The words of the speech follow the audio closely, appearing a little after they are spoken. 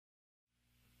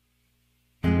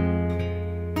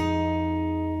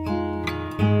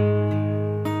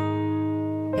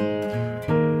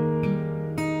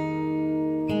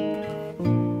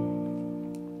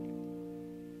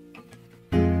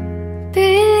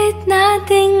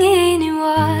nating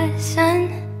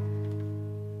iniwasan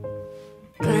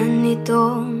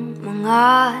ganitong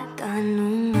mga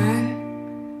tanungan.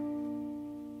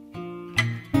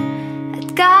 At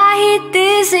kahit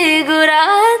di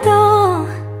sigurado,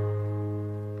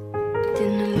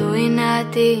 tinuloy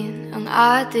natin ang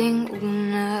ating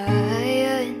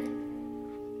ugnayan.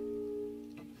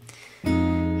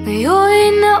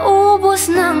 Ngayon'y naubos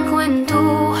ng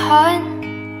kwentuhan,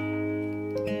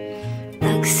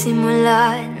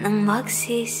 nagsimula ng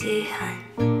magsisihan.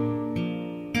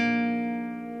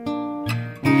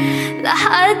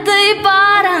 Lahat ay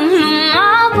parang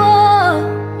lumabo,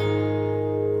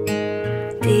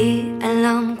 di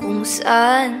alam kung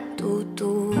saan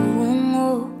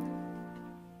tutungo.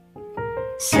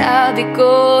 Sabi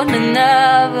ko na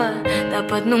nga ba,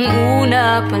 dapat nung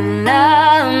una pa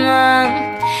lamang.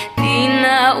 Di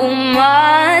na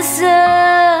umasa,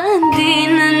 di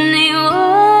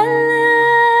naniwala,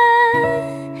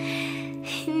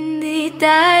 hindi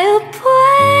tayo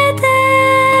pwede.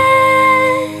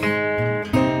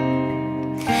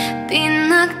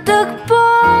 Pinagtagpo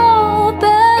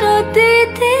pero di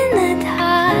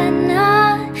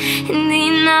tinadhana, hindi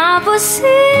na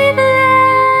posible.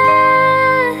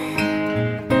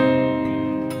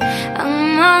 Ang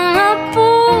mga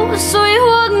puso'y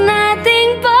huwag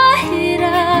nating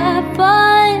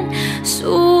pahirapan.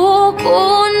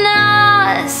 Suko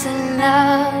na sa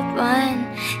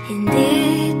laban,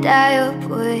 hindi tayo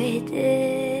pwede.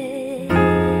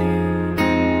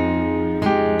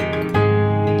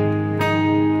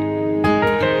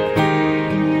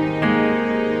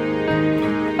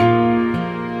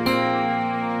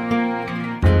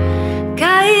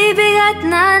 Kaibigat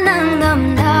na ng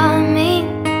damdamin,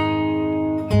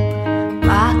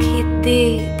 bakit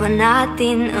di pa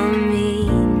natin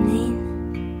aminin?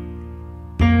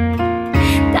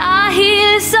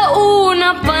 Dahil sa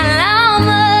una pa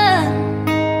lamang,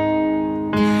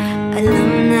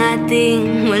 alam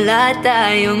nating wala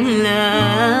tayong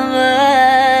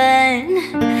laban.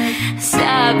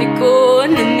 Sabi ko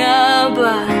na nga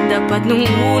ba, dapat nung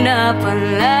una pa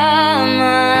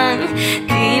lamang.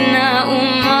 Di na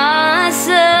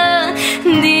umasa,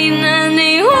 di na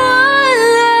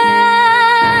niwala,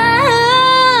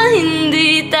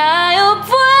 hindi tayo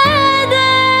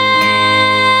pwede.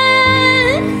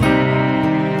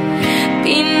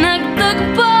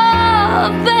 Pinagtagpo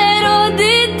pero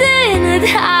di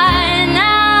tinadhana,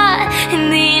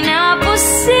 hindi na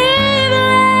posible.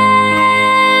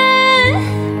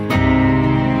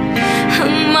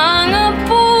 Ang mga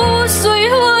puso'y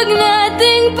huwag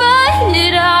nating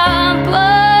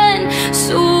pahirapan.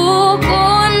 Suko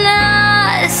na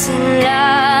sa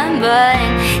laban,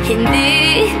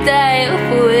 hindi tayo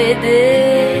pwede.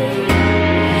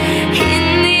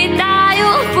 Hindi tayo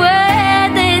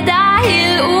pwede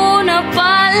dahil una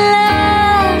pa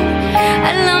lang,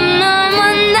 alam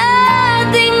naman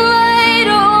nating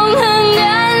mayroong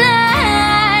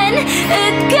hangganan.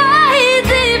 At kahit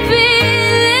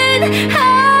ipilit,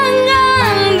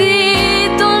 hanggang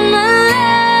dito na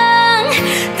lang,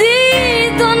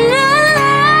 dito na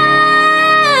lang.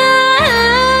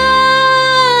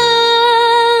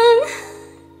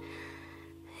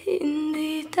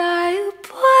 Hindi tayo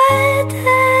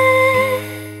pwede.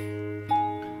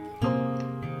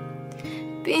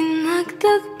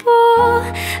 Pinagtagpo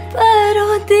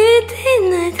pero di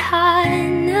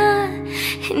tinadhana,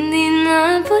 hindi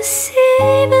na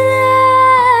posible.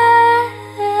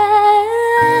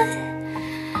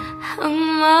 Ang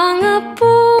mga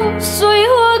puso'y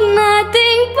huwag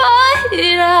nating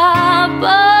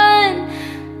pahirapan.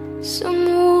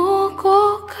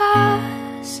 Sumuko ka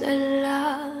sa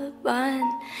laban,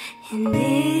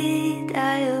 hindi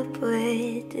tayo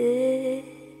pwede.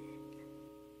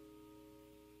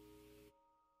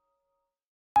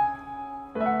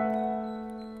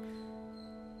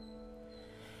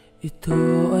 Ito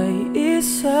ay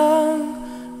isang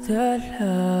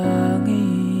dalangin,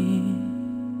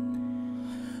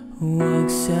 huwag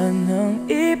sanang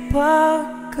ipagkait.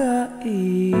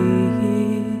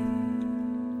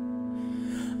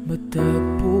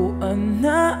 Matagpuan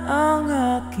na ang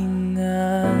aking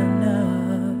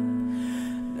hanap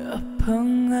na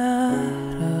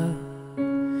pangarap,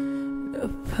 na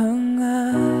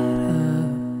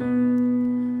pangarap.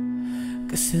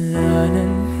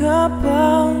 Kasalanan nga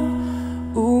bang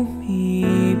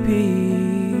umibig?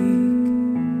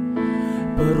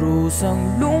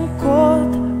 Parusang lungkot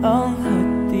ang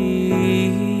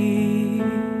hatid,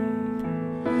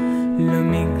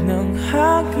 lamig ng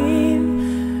hangin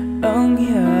ang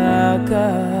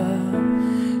yakap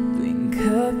tuwing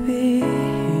gabi,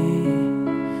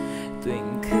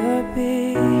 tuwing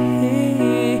gabi.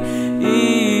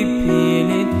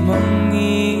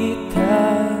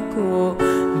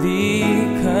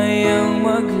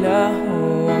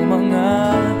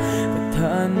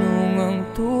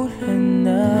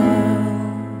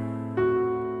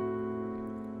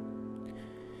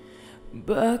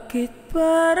 Bakit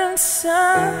parang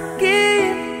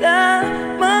sa'kin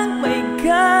lamang may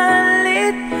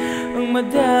galit ang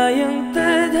madayang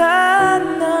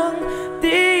tadhanang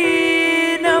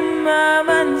di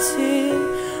namamansin?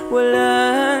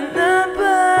 Wala na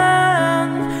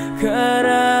bang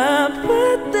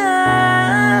karapatan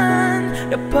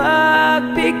na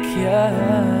pagbigyan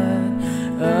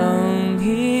ang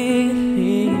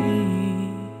hiling?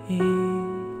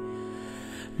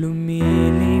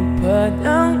 Lumilipad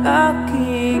ang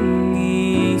aking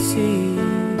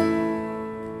isip,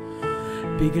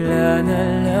 bigla na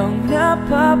lang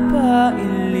napapailing.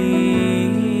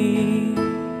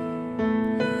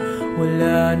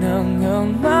 Wala nang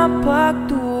ang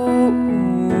mapagtuunan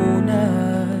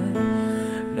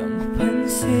ng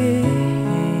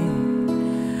pansin,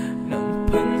 ng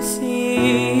pansin.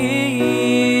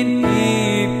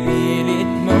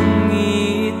 Ipilit mang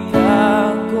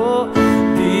itago,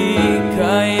 di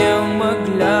kayang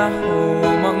maglaho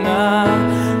mga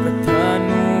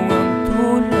katanungang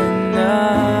tulad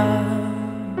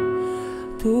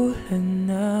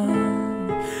ng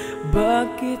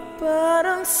bakit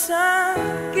parang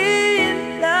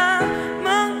sa'kin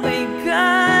lamang may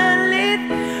galit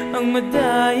ang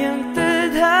madayang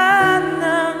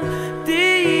tadhanang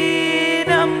di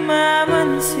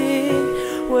namamansin?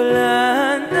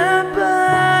 Wala na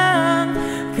bang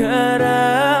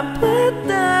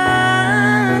karapatan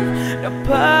na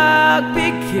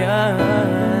pagbigyan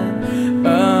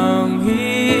ang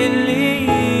hiling?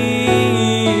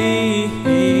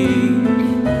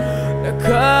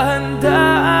 Nakahanda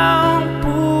ang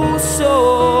puso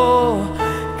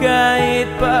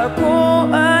kahit pa ako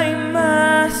ay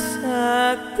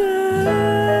masaktan.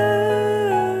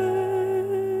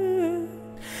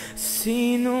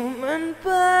 Sino man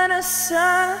para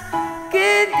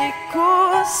sa'kin di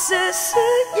ko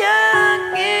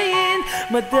sasayangin,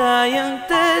 madayang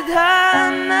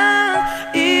tadhana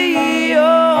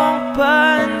iyong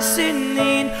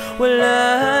pansinin.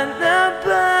 Wala na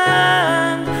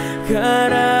bang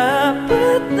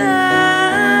karapatan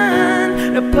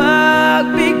na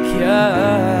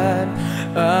pagbigyan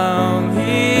ang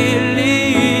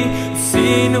hiling?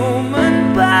 Sino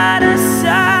man para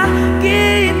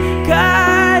sa'kin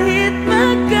kahit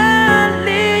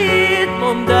magalit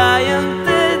mo, dayang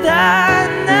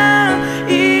tadhana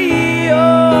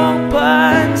iyong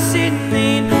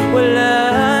pansinin.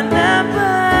 Wala na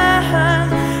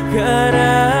bang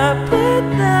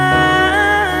karapatan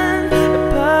na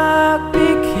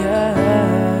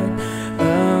pagbigyan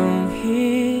ang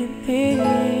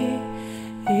hiling?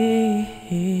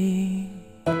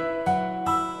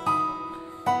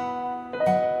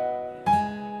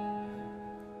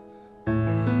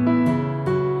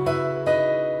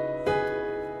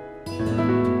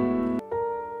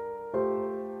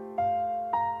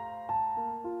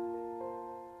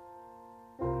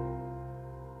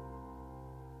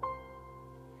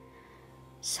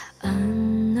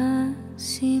 Saan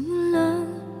nagsimula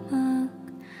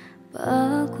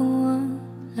magbago ang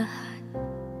lahat?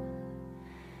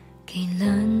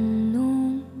 Kailan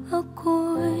nung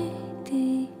ako'y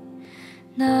di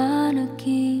na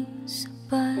naging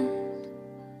sapat?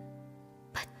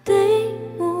 Pati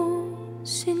mo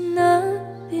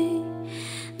sinabi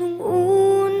nung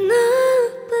una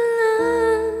pa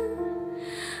lang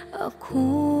ako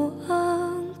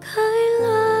ang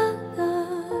kailangan,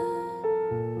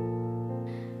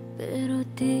 pero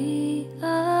di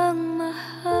ang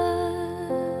mahal.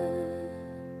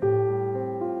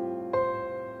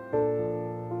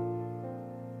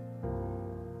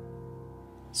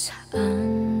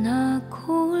 Saan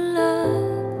nakulang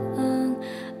ang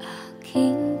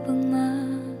aking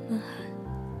pagmamahal?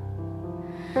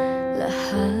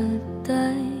 Lahat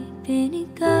ay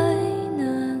binigay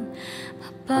ng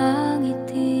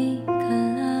mapangiti ka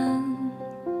lang.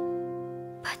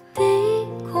 Pati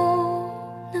ko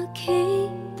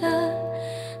nakita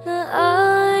na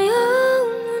ayaw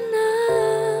mo na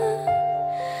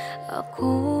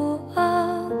ako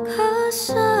ang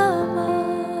kasama,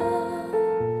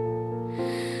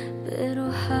 pero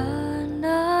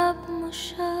hanap mo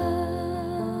siya.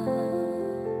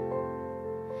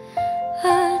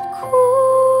 At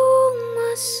kung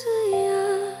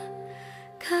masaya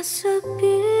ka sa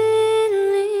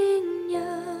piling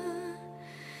niya,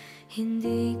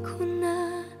 hindi ko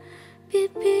na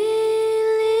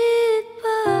pipilit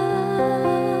pa.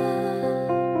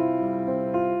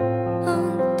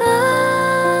 Ang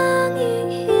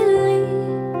tanging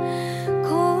hiling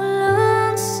ko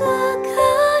lang sa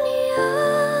kanya,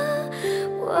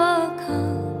 wag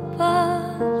kang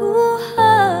paluhain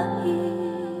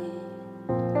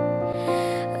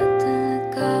at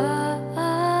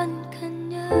alagaan ka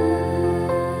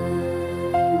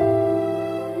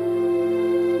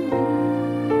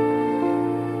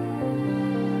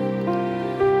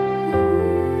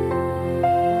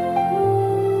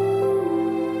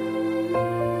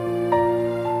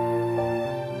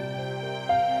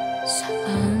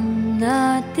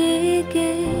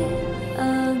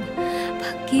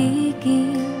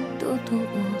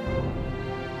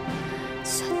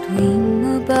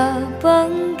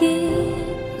nabanggit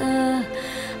na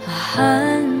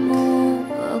mahal mo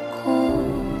ako,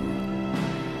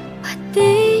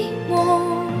 pati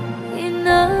mo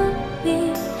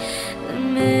inamin na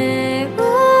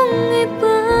merong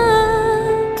iba.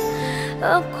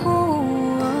 Ako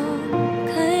ang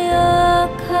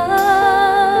kayakap,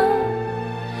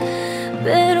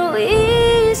 pero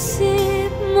isip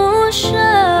mo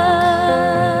siya.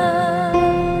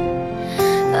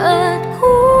 At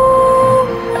kung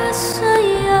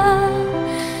masaya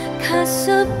ka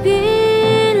sa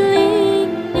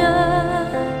piling niya,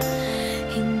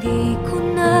 hindi ko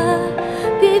na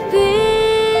pipilit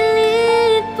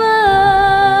pa.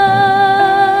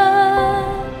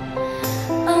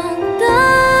 Ang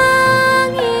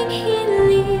tanging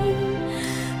hiling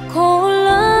ko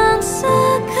lang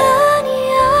sa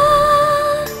kanya,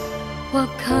 huwag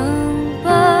kang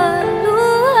paluhain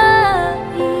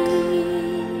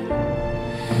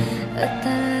at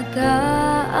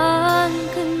talagaan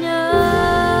ka niya.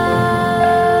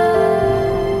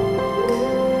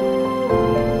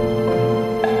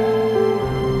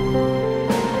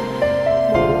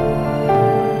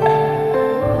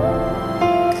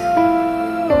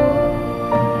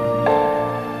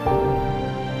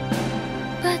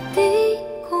 Pati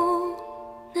ko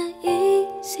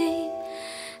naisip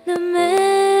na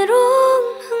merong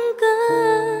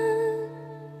hanggan,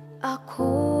 ako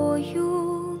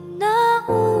yung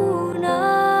nauna,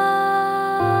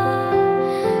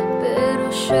 pero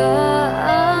siya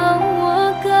ang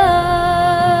wagas.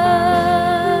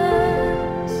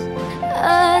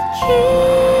 At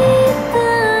kita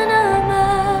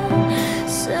naman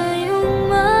sa iyong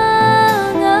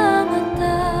mga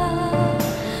mata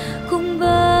kung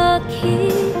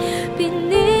bakit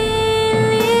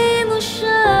pinili mo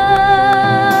siya.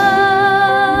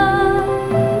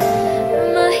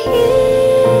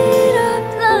 Mahirap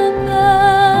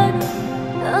laban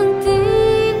ang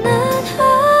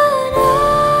tinadhana,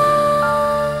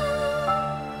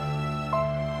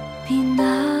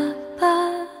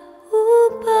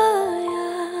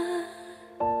 pinapaubaya,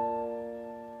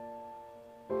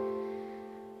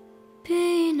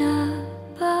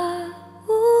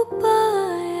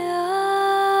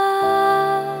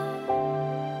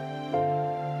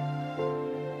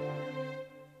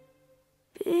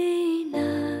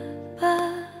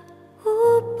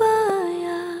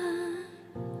 pinapaubaya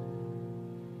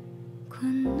ko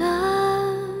na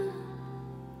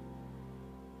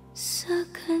sa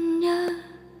kanya.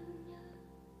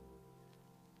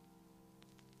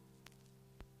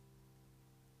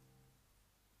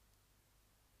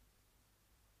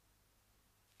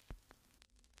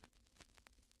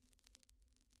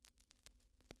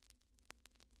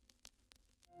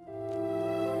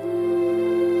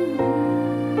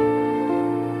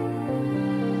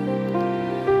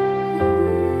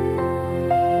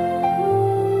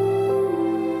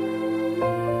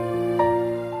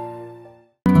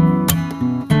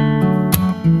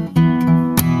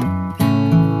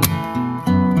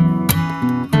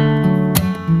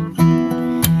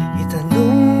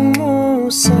 Itanong mo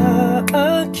sa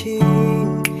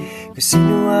akin kung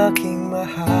sino aking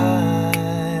mahal.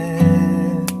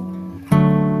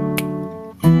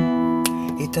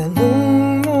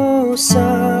 Itanong mo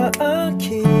sa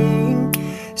akin,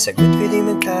 sagot ko di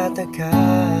magtataka.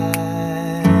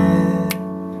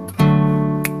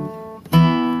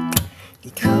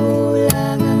 Ikaw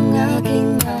lang ang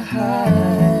aking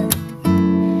mahal,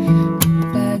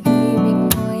 Pag-ibig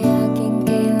mo'y aking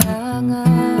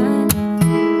kailangan,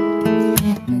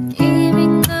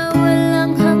 pag-ibig na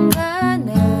walang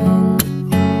hangganan,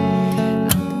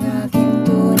 ang aking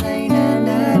tunay na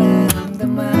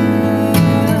nararamdaman.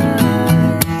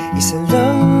 isa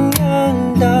lang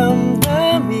ang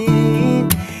damdamin,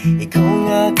 ikaw ang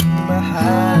aking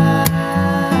mahal.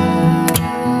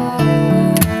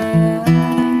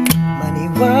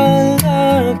 Maniwala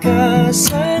ka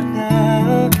sana,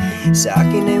 sa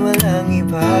akin ay walang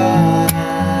iba.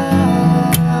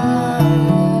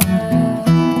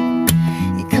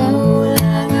 Ikaw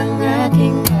lang ang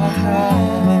aking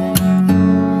mahal.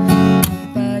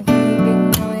 Pag-ibig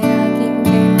mo'y aking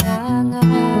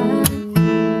kailangan,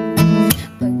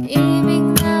 pag-ibig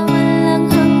na walang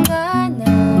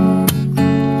hangganan,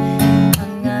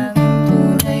 ang aking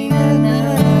tunay na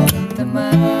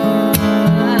nararamdaman.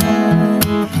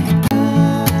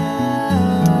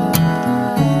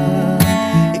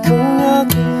 Ikaw ang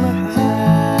aking mahal.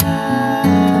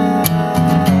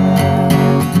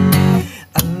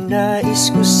 Ang nais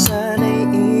ko sana'y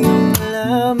iyong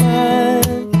malaman,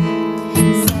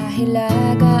 Sa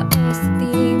hilaga o sa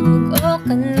timog o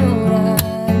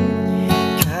kanluran,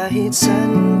 kahit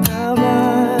saan ka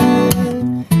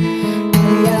man,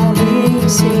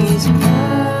 nagsisisi ka.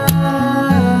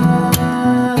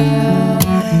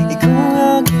 Ikaw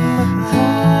ang aking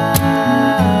mahal,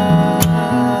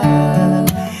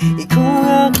 ikaw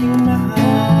ang aking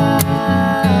mahal,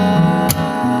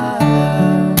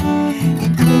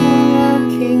 ikaw ang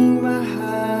aking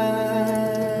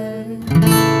mahal.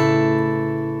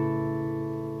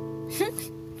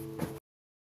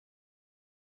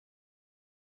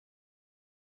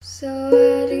 Sa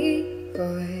wari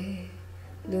ko'y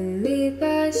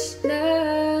lumipas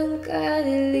ng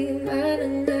kadiliman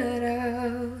ng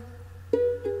araw,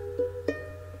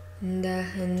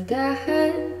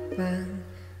 dahan-dahan pang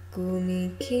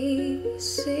gumigising,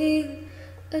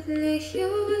 at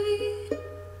ngayon'y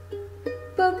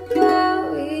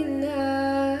babawi na.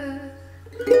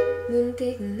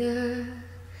 Muntik na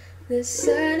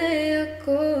nasanay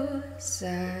ako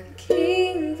sa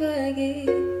aking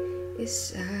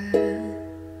pag-iisa.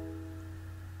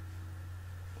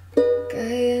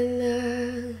 Kaya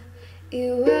nang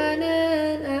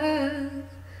iwanan ang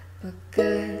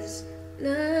pagkas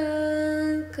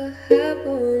ng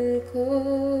kahapon ko.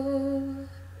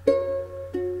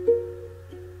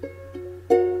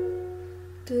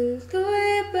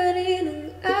 Tuloy pa rin ang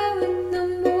awit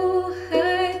ng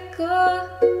buhay ko.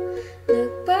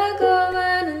 Nagbago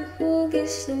man ang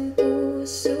hugis ng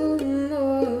puso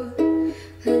mo.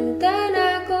 Handa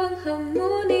na akong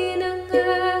hamunin ang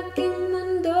aking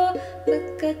mundo,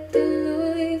 pagkat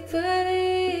tuloy pa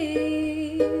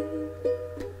rin.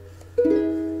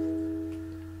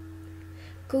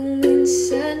 Kung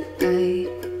minsan ay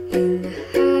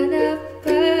hinahanap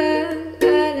ang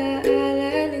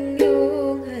alaala ng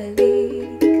iyong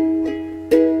halik,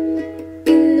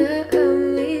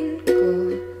 inaamin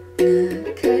ko na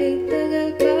kahit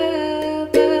tagal pa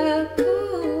bago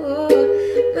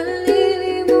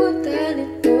malilimutan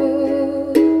ito.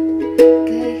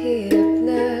 Kahirap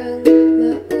nang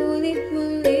maulit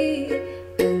muli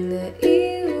ang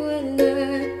naiwan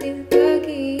nating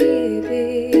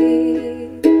pag-ibig.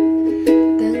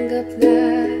 Tanggap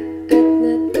na at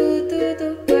natututo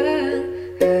pang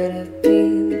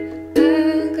harapin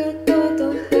ang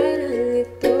katotohanan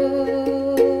ito.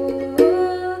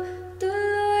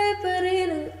 Tuloy pa rin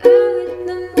ang awit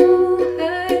ng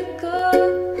buhay ko.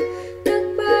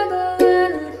 Nagbago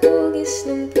man ang hugis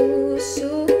ng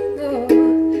puso mo.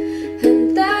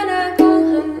 Handa na akong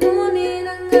hamunin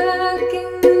ang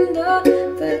aking mundo,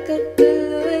 pagkat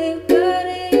tuloy pa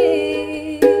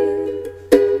rin.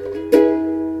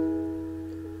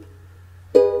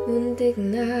 Muntik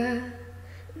na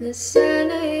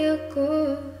nasanay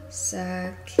ako sa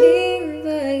aking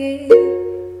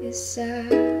pag-iisa.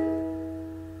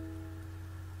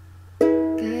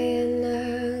 Kaya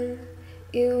nang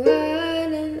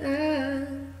iwanan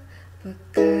ang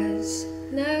pagkas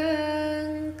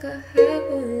ng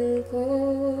kahapon ko.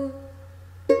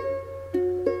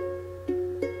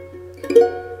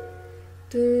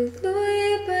 Tuloy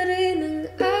pa rin ang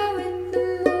awit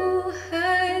ng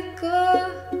buhay ko.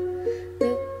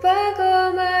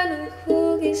 Nagbago man ang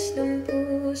hugis ng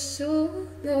puso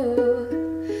mo.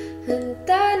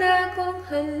 Handa na akong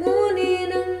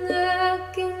hamunin ang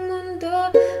aking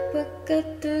mundo,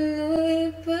 pagkat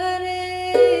tuloy pa rin.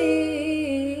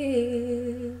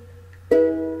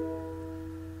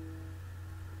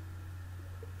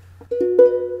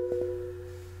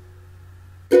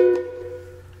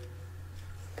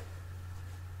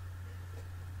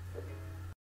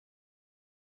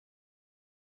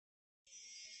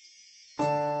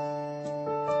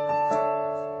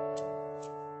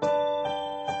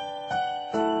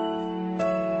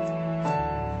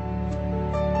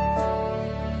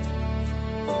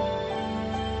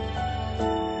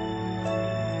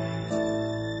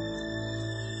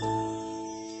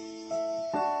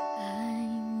 I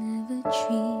never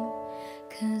dream,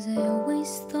 'cause I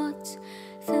always thought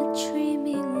that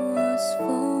dreaming was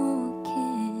for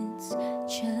kids,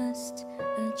 just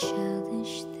a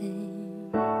childish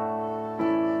thing.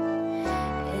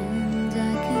 And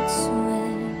I could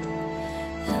swear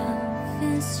love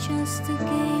is just a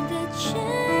game that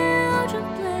children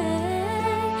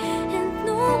play, and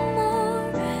no more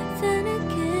than a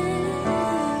game.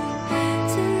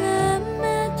 Till I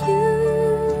met you,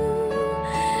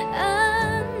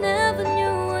 I never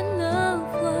knew what love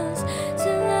was.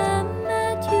 Till I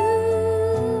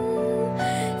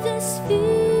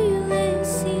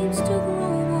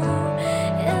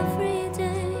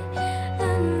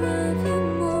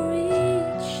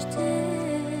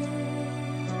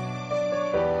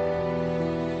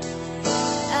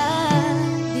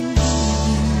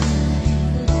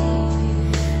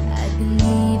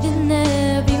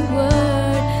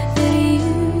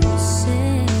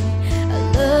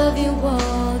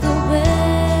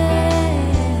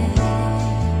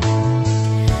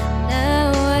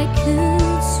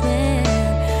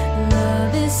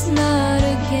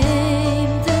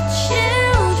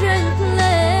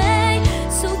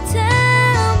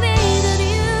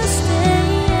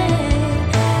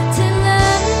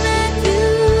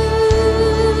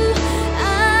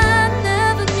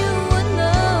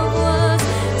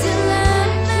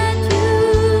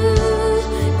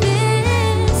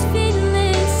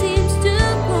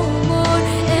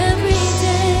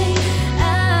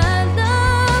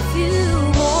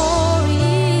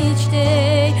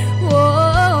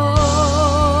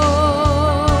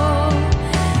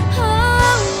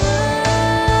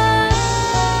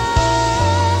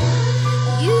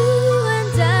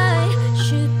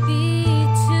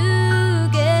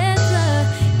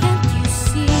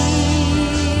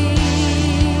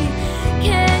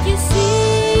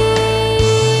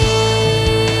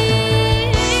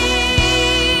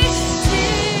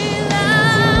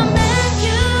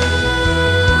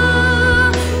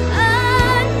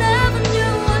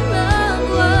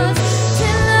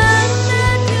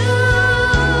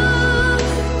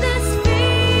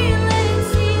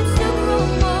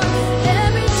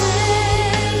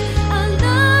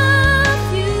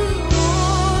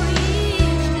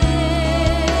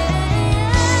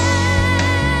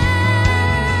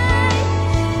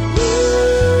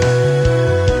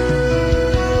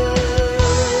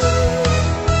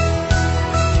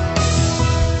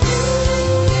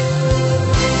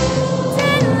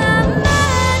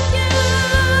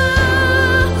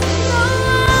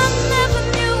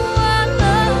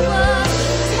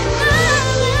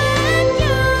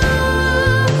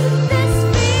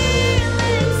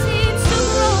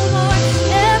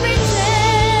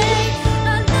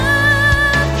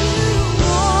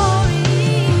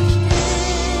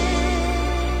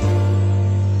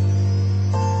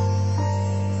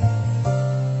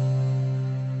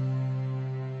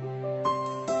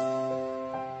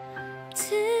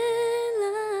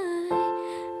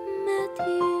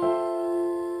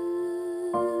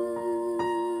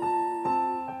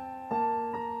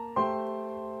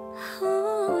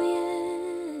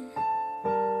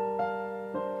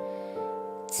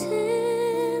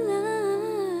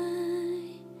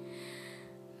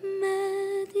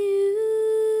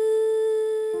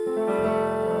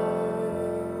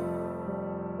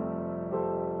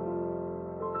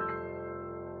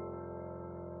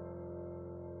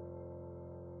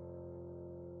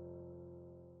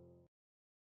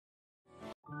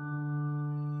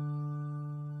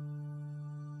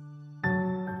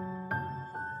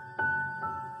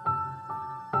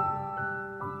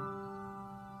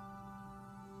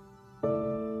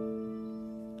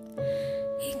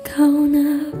ikaw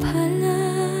na pala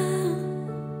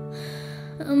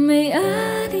ang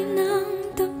may-ari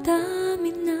ng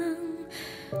damdamin ng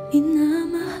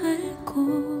minamahal ko.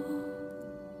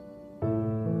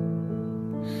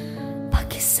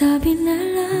 Pakisabi na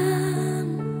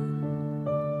lang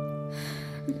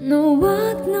na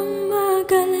huwag nang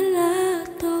mag-alala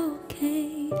at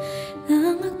okay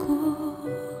lang ako.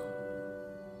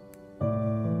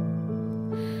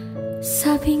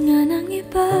 Sabi nga ng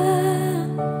iba,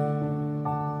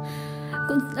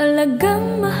 kung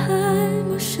talagang mahal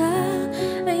mo siya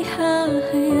ay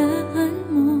hahayaan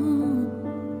mo.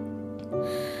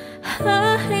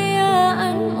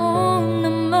 Hahayaan mong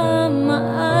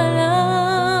namamaalam.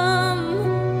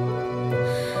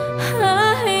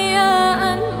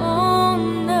 Hahayaan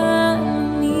mong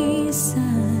nalamisan.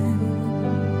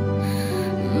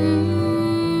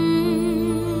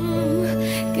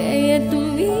 Kaya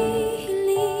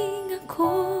tumihiling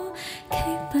ako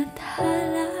kay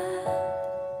Bathala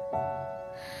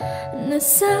na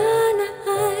sana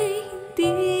ay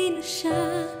hindi na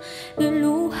siya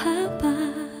luluha pa,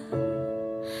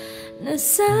 na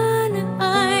sana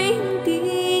ay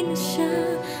hindi na siya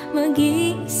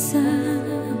mag-iisa,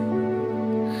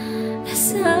 na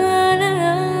sana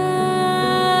lang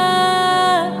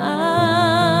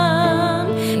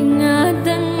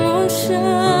ingatan mo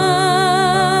siya.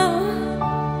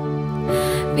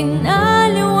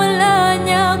 Pinaliwala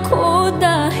niya ako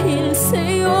dahil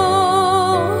sa'yo.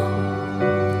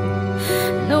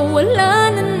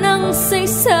 Nawala na ng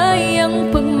saysay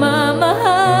ang pagmamahal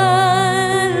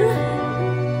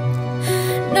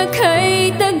na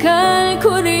kay tagal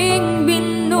ko ring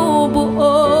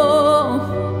binubuo,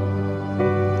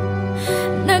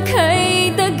 na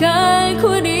kay tagal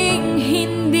ko ring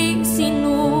hindi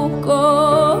sinuko.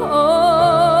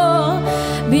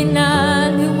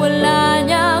 Binaliwala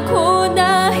niya ako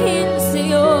dahil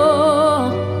sa'yo,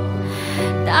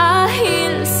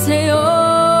 dahil sa'yo.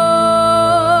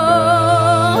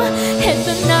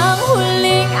 Ito na ang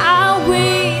huling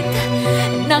awit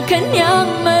na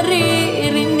kanyang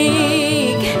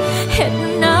maririnig. Ito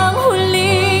na ang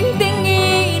huling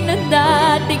tingin na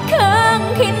dati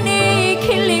kang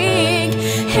kinikilig.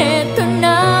 Ito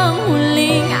na ang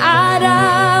huling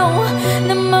araw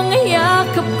na mga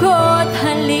yakap ko't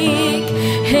halik.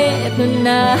 Ito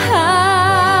na,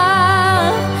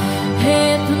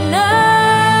 ito na.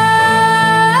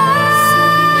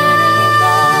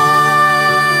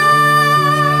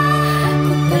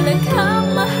 Kung talagang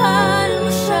mahal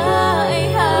mo siya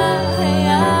ay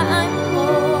hahayaan mo.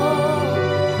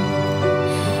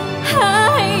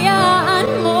 Hahayaan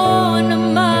mo na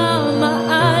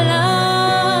mamaalam.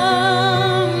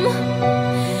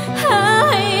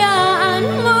 Hahayaan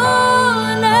mo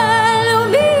na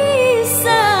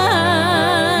lumisan.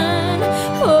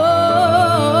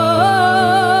 Oh,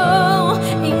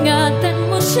 ingatan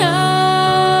mo siya.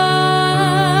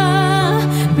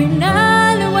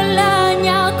 Binaliwala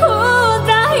niya ako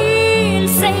dahil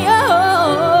sa'yo.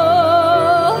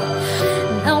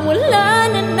 Nawala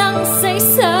na ng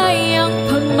saysay ang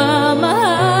pagmamahal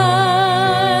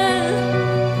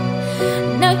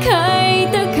na kay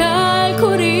tagal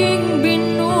ko ring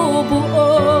binubuo,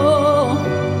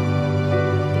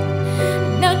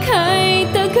 na kay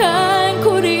tagal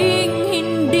ko ring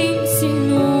hindi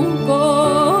sinuko.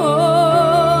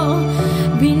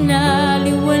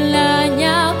 Binaliwala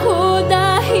niya ako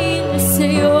dahil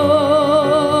sa'yo,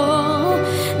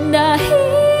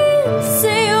 dahil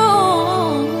sa'yo.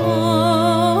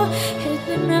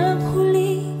 Ito na ang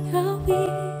huling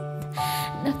awit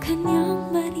na kanyang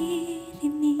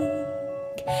maririnig.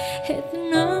 Ito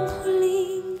na ang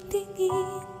huling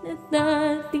tingin na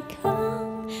dati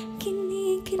kang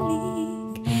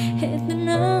kinikilig. Ito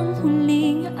na ang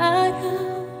huling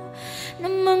araw na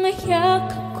mga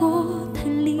yakap ko't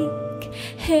halik.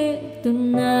 Ito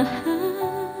na,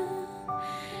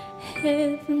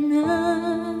 ito na,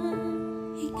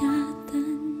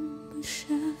 ingatan mo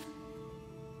siya.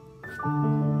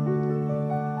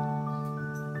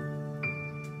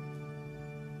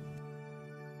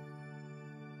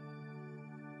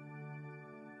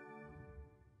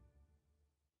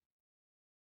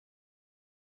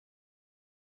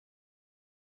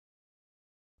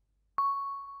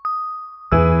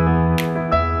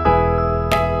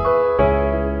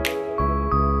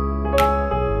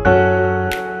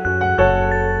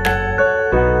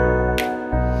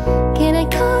 Can I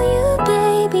call you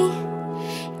baby?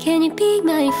 Can you be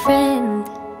my friend?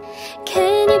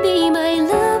 Can you be my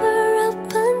lover up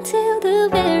until the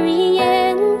very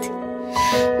end?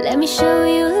 Let me show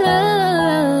you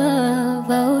love,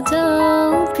 oh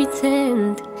don't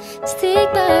pretend.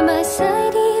 Stick by my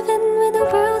side even when the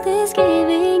world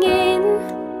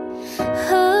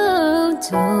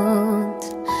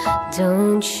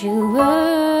you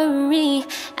worry,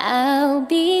 I'll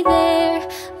be there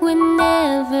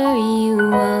whenever you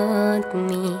want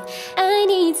me. I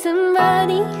need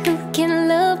somebody who can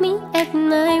love me at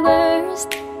my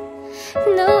worst.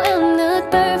 No, I'm not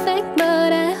perfect,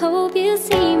 but I hope you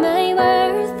see my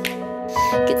worth.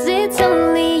 'Cause it's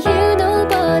only you,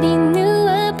 nobody knew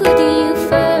I put you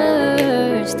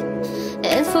first.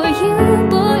 And for you,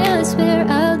 boy, I swear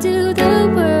I'll do the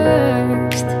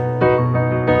worst.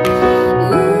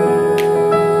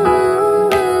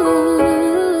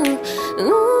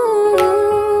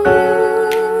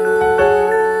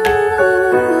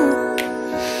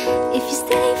 If you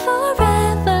stay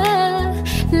forever,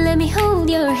 let me hold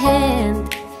your hand.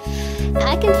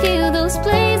 I can feel those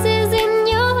places in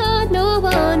your heart no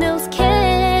one else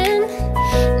can.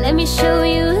 Let me show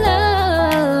you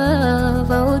love,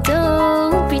 oh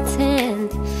don't pretend.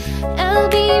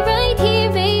 I'll be right here,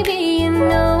 baby, you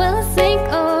know I'll sink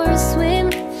or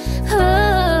swim.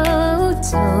 Oh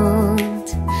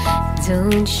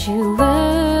don't you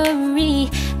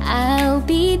worry, I'll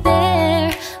be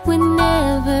there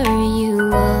whenever you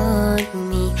want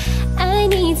me. I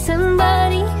need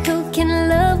somebody who can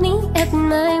love me at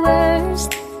my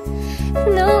worst.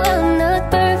 No, I'm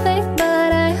not perfect,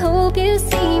 but I hope you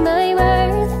see my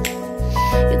worth.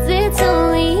 'Cause it's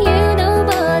only you,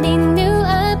 nobody knew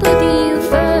I put you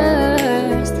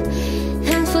first.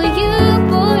 And for you,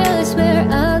 boy, I swear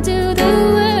I'll do the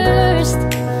worst.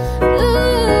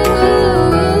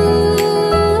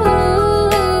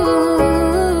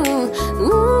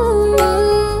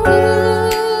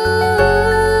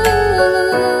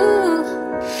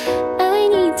 I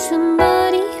need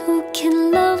somebody who can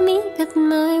love me at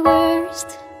my worst.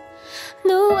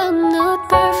 No, I'm not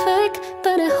perfect,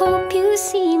 but I hope you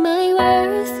see my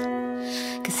worth.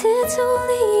 'Cause it's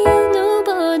only you,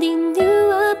 nobody knew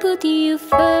I put you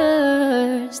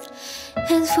first.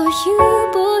 And for you,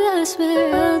 boy, I swear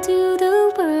I'll do the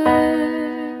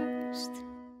worst.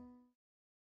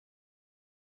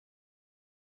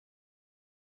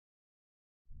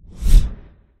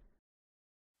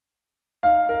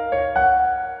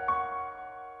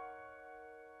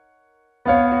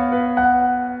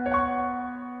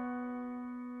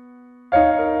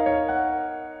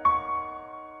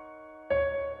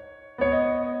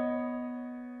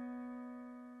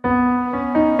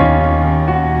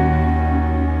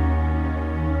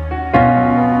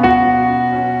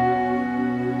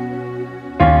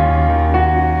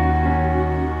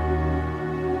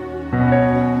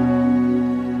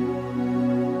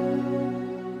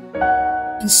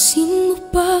 Pansin mo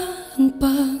ba ang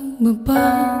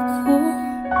pagbabago?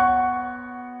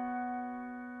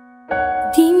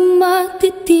 Di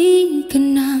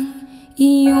matitigan ng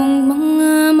iyong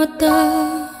mga mata.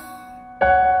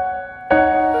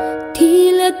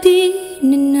 Tila di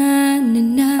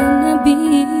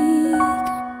nananabig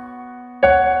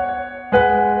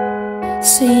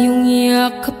sa iyong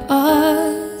yakap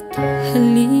at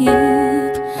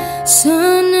halik.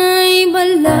 Sana'y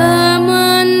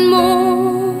malaman mo,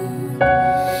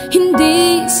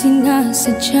 hindi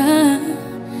sinasadya.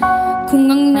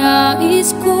 Kung ang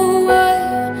nais ko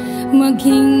ay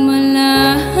maging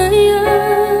malaya,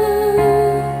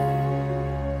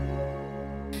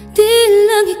 di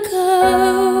lang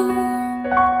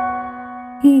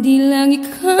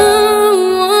ikaw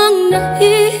ang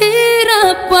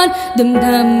nahihirapan.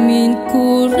 Damdamin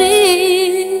ko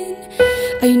rin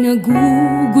ay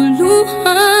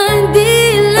naguguluhan.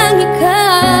 Di lang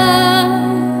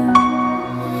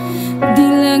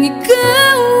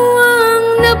ikaw ang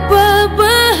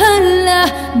nababahala.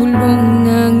 Bulong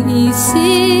ng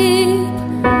isip,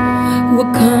 huwag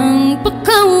kang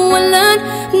pakawalan.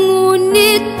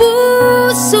 Ngunit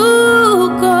puso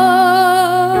ko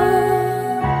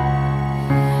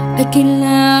ay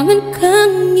kailangan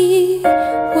kang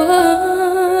iwan.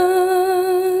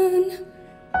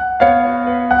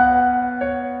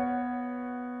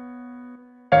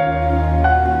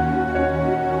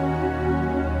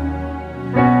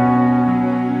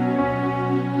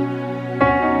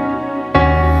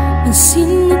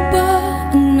 Pansin mo ba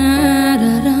ang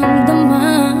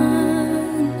nararamdaman?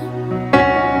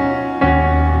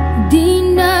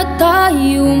 Di na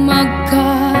tayo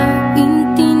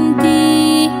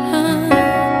magkaintindihan.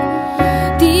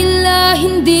 Tila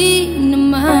hindi na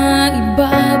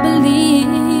maibabalik.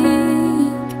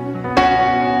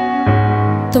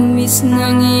 Tamis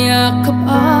ng yakap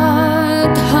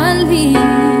at halik.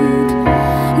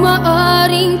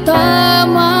 Maaring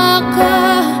tama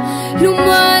ka,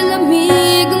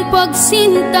 lumalamig ang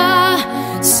pagsinta.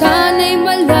 Sana'y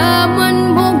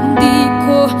malaman mong di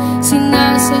ko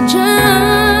sinasadya.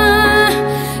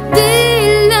 Di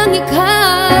lang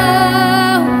ikaw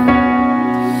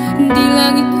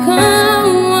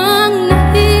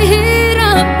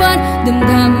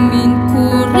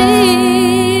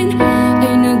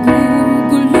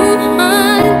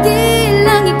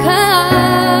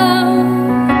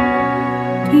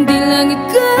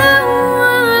ikaw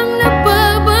ang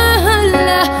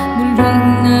nababahala,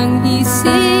 bulong ng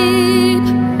isip.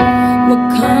 Huwag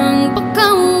kang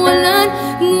pakawalan,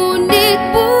 ngunit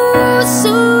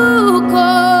puso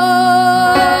ko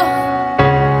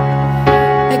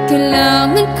ay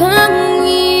kailangan kang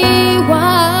iwan.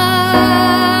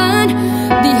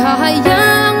 Di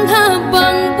hahayang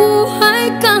habang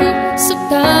buhay kang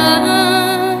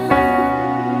saktan.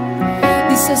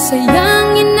 Di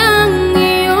sasayangin ang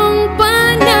iyong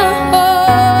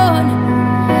panahon.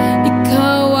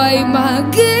 Ikaw ay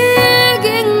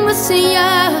magiging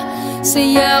masaya sa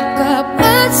yakap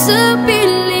at sa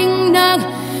piling ng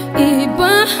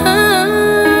iba.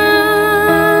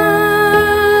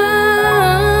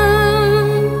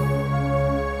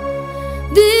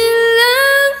 Di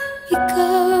lang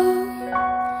ikaw,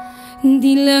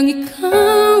 di lang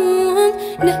ikaw ang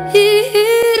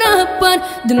nahihirapan.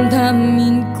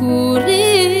 Damdamin ko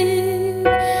rin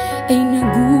ay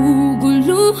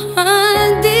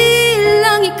naguguluhan. Di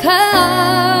lang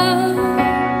ikaw,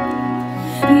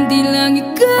 di lang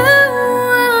ikaw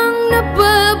ang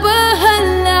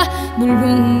nababahala,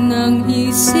 bulong ng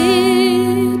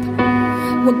isip.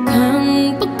 Huwag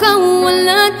kang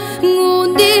pagkawalan,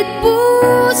 ngunit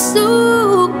puso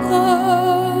ko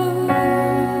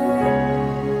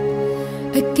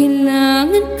ay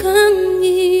kailangan kang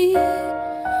iwan.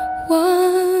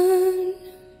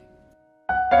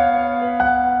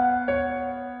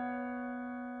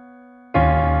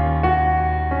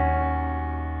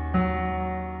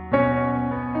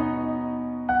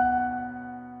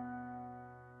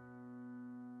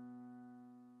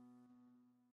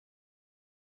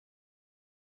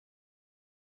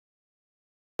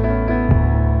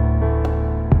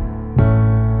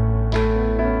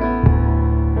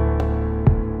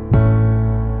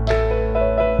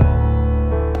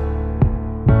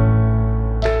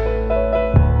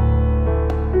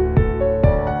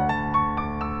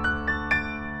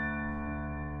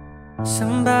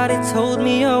 Somebody told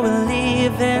me you were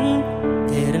leaving,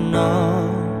 didn't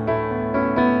know.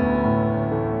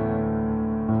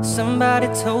 Somebody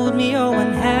told me you're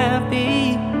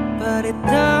unhappy, but it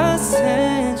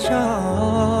doesn't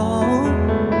show.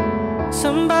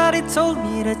 Somebody told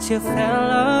me that you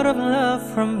fell out of love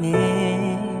from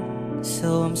me,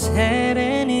 so I'm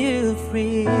setting you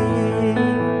free.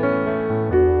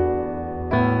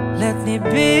 Let me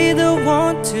be the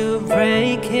one to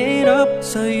break it up,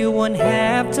 so you won't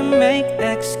have to make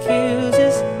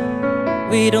excuses.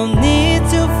 We don't need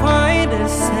to find a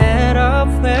setup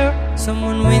where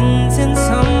someone wins and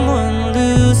someone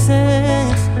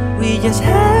loses. We just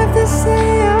have to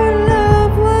say our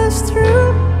love was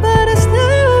true, but it's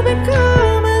now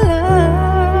become a lie.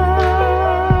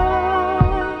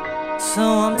 So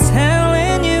I'm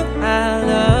telling you I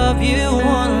love you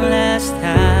one last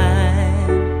time.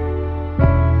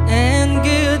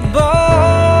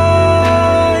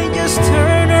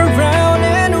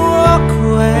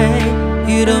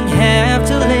 You don't have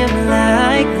to live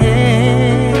like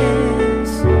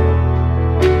this,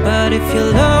 but if you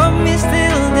love me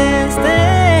still, then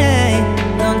stay.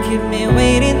 Don't keep me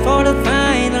waiting for the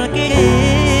final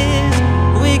kiss.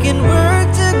 We can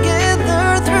work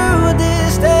together through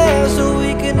this day, so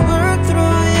we can work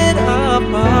through it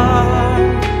apart.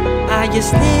 I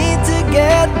just need to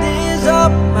get this off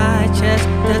my chest,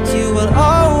 that you will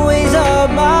always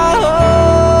have my heart.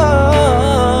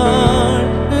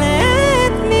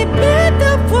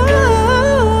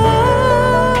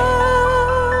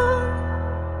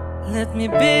 Let me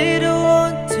be the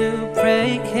one to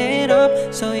break it up,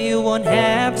 so you won't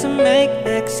have to make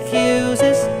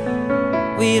excuses.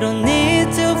 We don't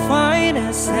need to find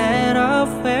a setup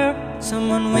where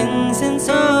someone wins and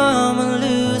someone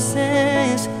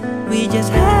loses. We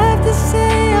just have to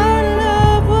say our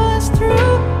love was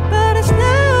true, but it's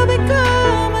now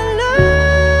become a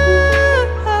lie.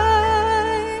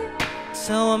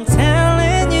 So I'm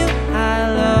telling you I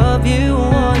love you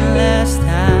one last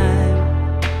time.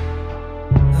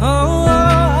 Oh,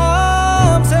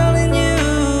 I'm telling you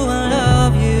I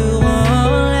love you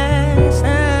one last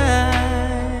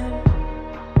time.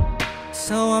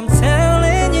 So I'm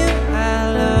telling you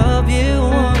I love you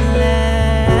one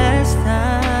last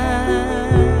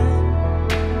time.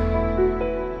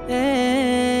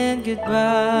 And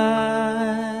goodbye.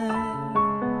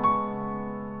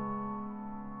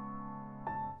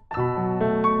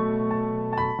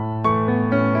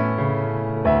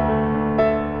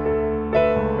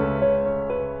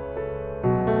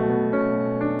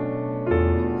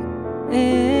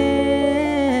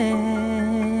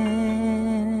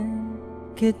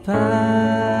 Goodbye.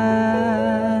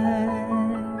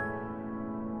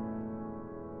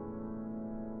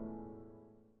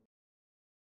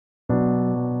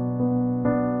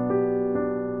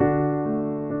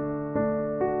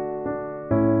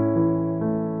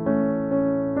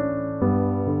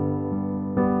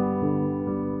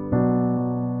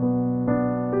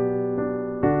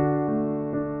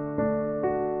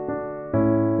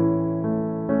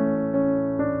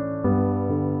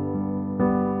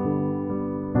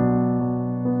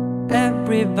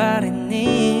 Everybody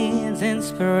needs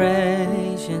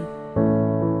inspiration.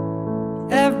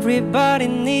 Everybody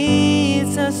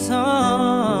needs a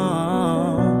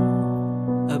song,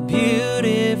 a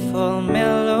beautiful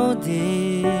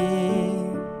melody.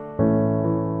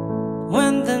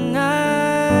 When the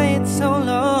night's so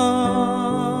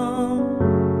long,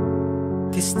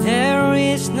 'cause there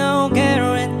is no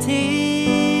guarantee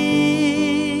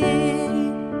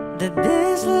that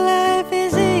this life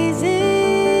is easy.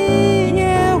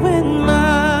 Yeah, when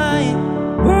my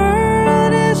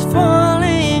world is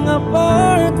falling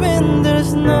apart, when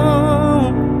there's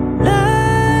no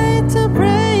light to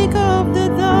break up the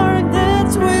dark,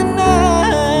 that's when I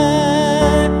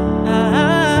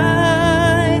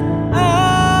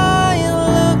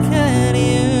look at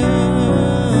you.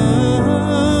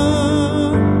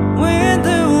 When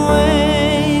the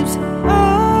waves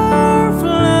are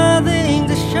flooding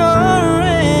the shore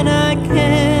and I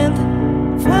can't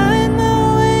find my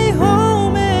way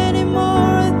home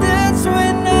anymore, that's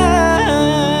when I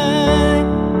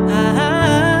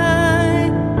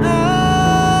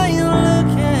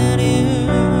look at you.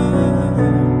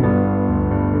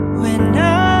 When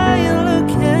I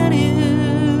look at you,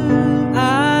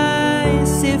 I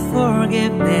see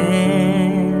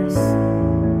forgiveness.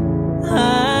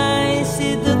 I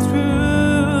see the truth.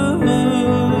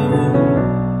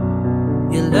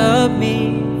 You love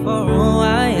me for who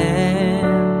I am,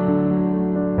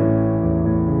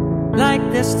 like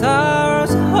the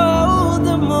stars hold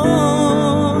the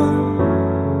moon,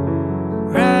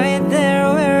 right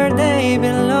there where they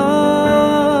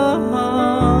belong.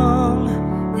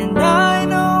 And I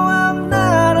know I'm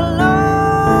not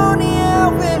alone.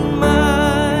 Yeah, when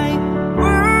my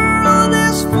world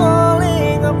is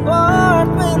falling apart,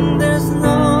 when there's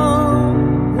no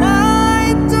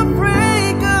light to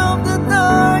break up the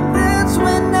dark, that's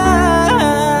when I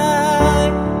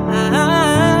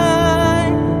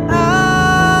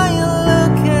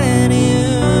look at you.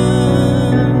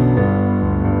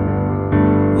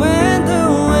 When the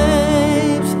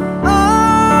waves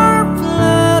are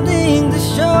flooding the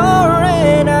shore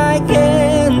and I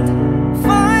can't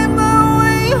find my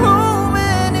way home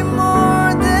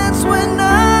anymore, that's when I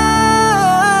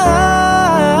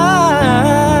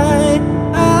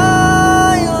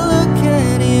look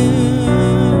at you.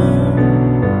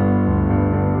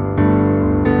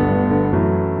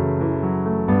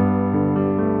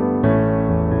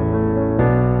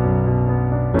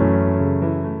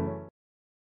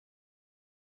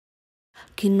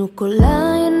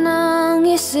 Kinukulayan ang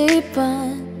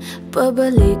isipan,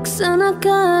 pabalik sa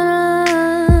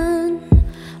nakaraan.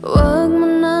 Huwag mo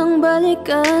nang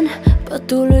balikan,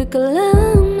 patuloy ka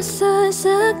lang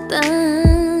masasaktan.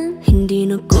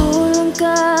 Hindi na kulang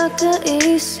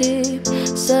kakaisip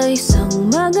sa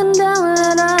isang magandang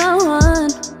larawan.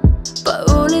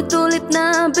 Paulit-ulit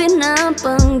na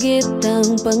pinapanggit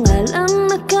ang pangalang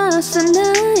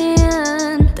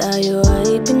nakasanayan. Tayo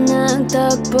ay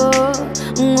pinagtagpo,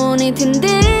 ngunit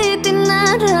hindi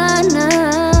tinarana.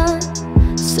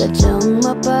 Sadyang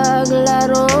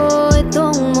mapaglaro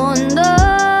itong mundo.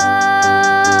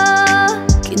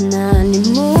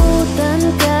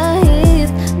 Kinalimutan kahit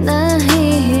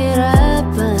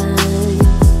nahihirapan,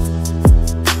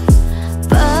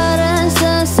 para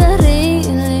sa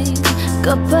sariling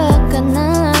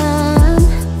kapakanan.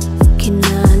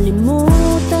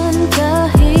 Kinalimutan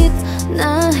kahit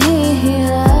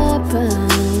nahihirapan,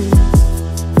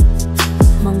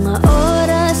 mga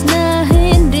oras na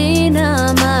hindi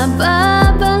na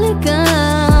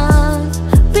mababalikan.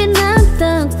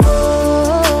 Pinagtagpo,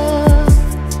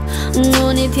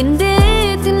 ngunit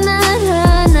hindi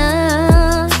tinarana.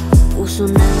 Puso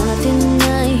natin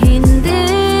ay hindi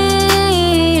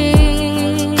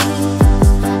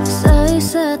sa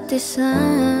isa't isa.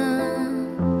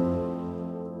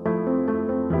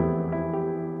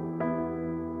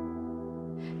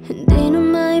 Hindi na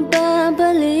may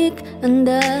babalik ang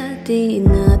dati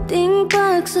nating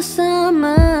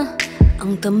pagsasama.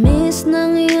 Ang tamis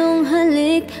ng iyong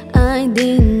halik ay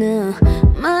di na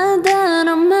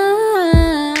madarama.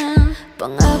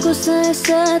 Pangako sa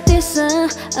isa't isa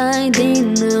ay di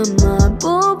na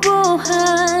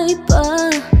mabubuhay pa.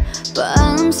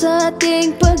 Paalam sa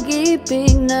ating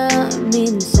pag-ibig na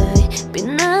minsay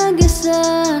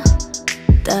pinag-isa.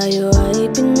 Tayo ay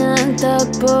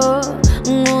pinagtagpo,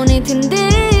 ngunit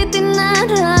hindi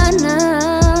tinarana.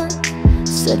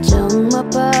 Sadyang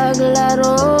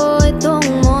mapaglaro itong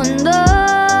mundo.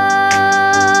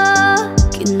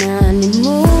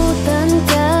 Kinalimutan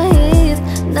kahit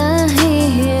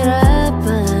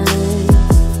nahihirapan,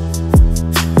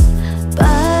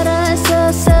 para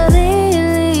sa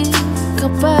sariling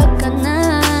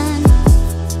kapakanan.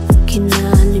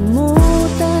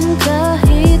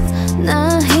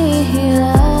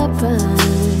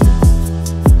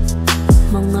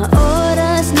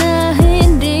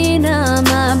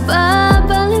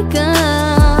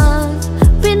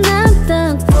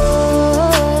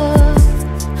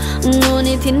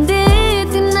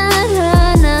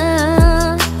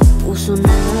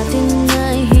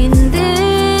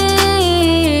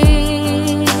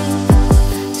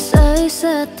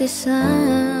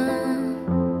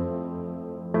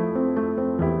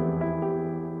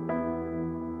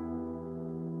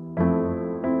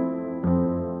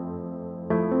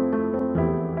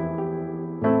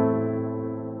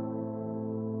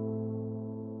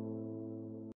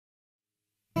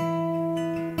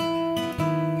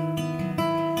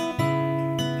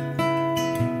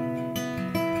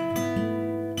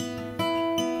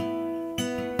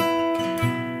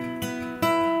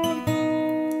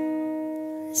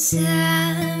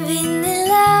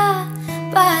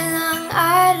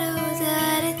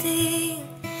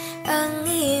 ang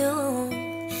iyong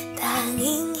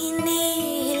tanging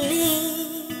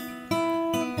hinihiling.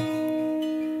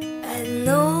 At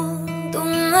nung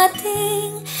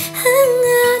dumating ang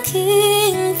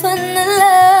aking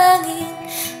panalangin,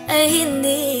 ay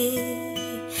hindi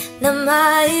na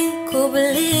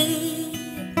maikubli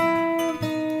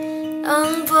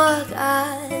ang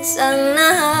pag-asang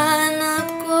nahanap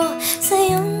ko sa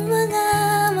iyong mga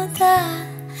mata,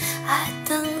 at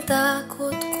ang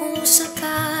takot kung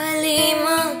sakali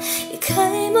mang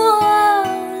ika'y mawalan.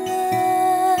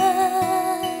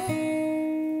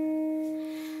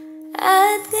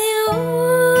 At ngayong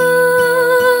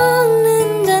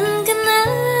nandyan ka na,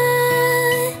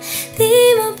 di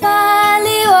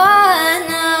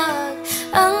mapaliwanag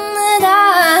ang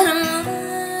nadarama.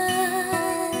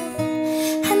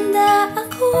 Handa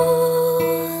ako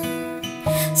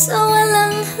sa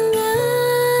walang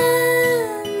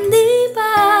hanggan, di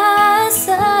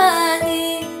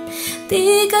pasahin,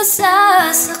 di ka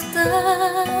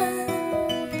sasaktan.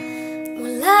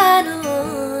 Mula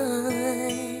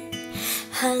noon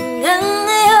hanggang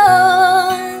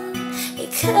ngayon,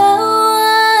 ikaw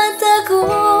at ako.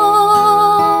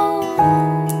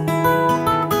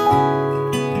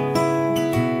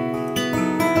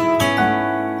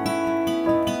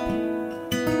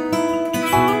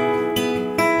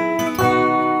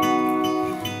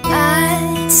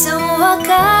 At sa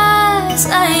wakas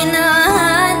ay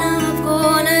nahanap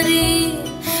ko na rin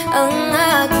ang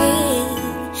aking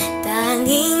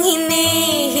tanging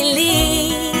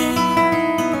hinihiling.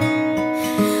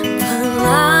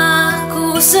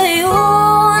 Pangako sa'yo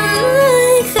ay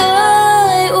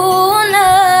ika'y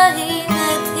uunahin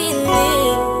at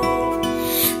hindi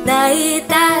na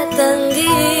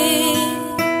itatanggi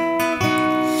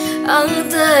ang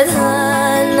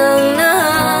tadhanang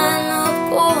nahanap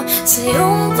ko sa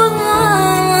iyong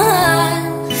pagmamahal,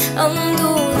 ang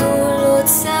dudulot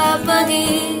sa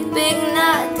pag-ibig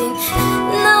natin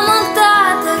na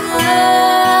magtatagal.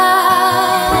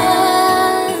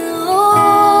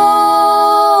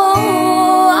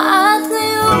 Oh, at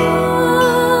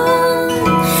ngayon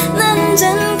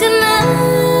nandyan ka na,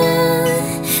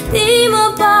 di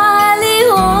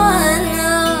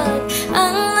mapaliwanag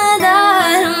ang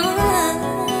nadarama.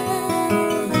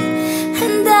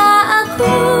 Handa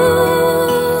ako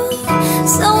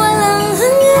sa walang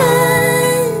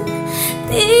hanggan,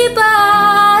 di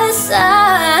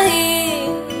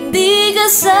pasahin, di ka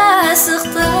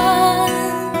sasaktan.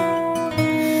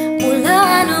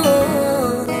 Mula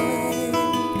noon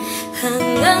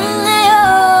hanggang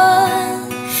ngayon,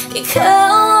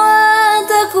 ikaw at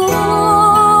ako.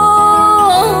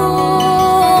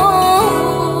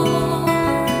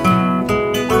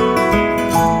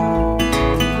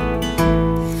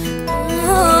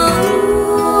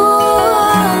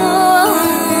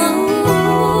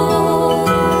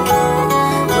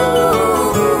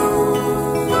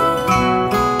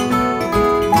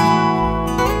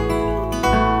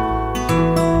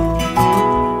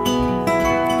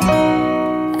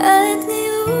 At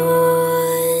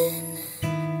ngayon,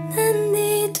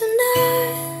 nandito na,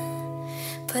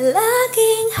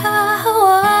 palaging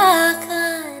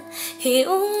hahawakan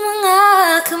iyong mga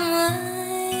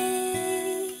kamay.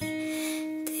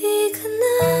 Di ka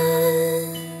na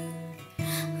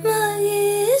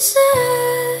mag-iisa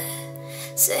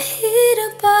sa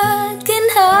hirap at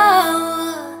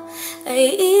ginhawa,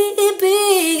 ay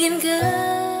iibigin ka.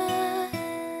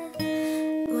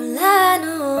 Mula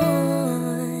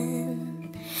noon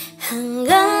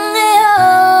hanggang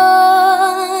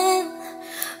ngayon,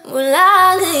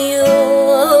 mula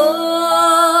ngayon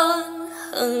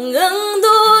hanggang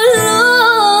dulo,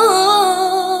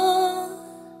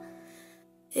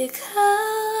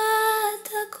 ikaw at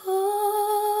ako.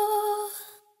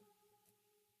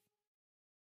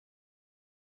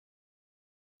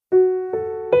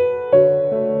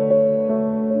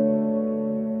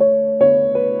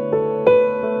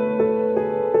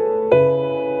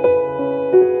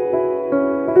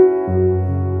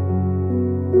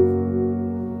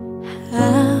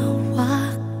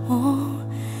 Hawak mo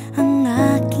ang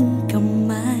aking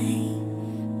kamay,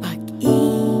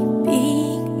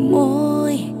 pag-ibig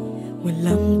mo'y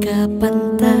walang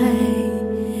kapantay.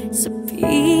 Sa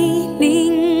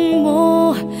piling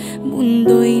mo,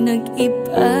 mundo'y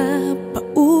nag-iba,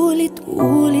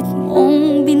 paulit-ulit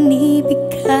mong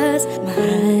binibigkas.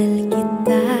 Mahal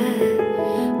kita,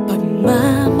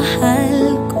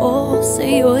 pagmamahal ko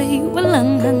sa'yo'y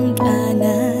walang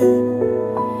hangganan.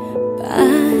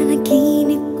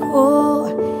 Panaginip ko,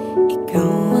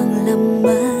 ikaw ang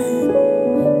laman.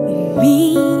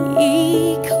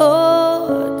 Umiikot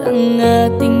ang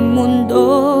ating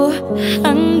mundo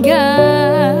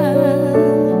hanggang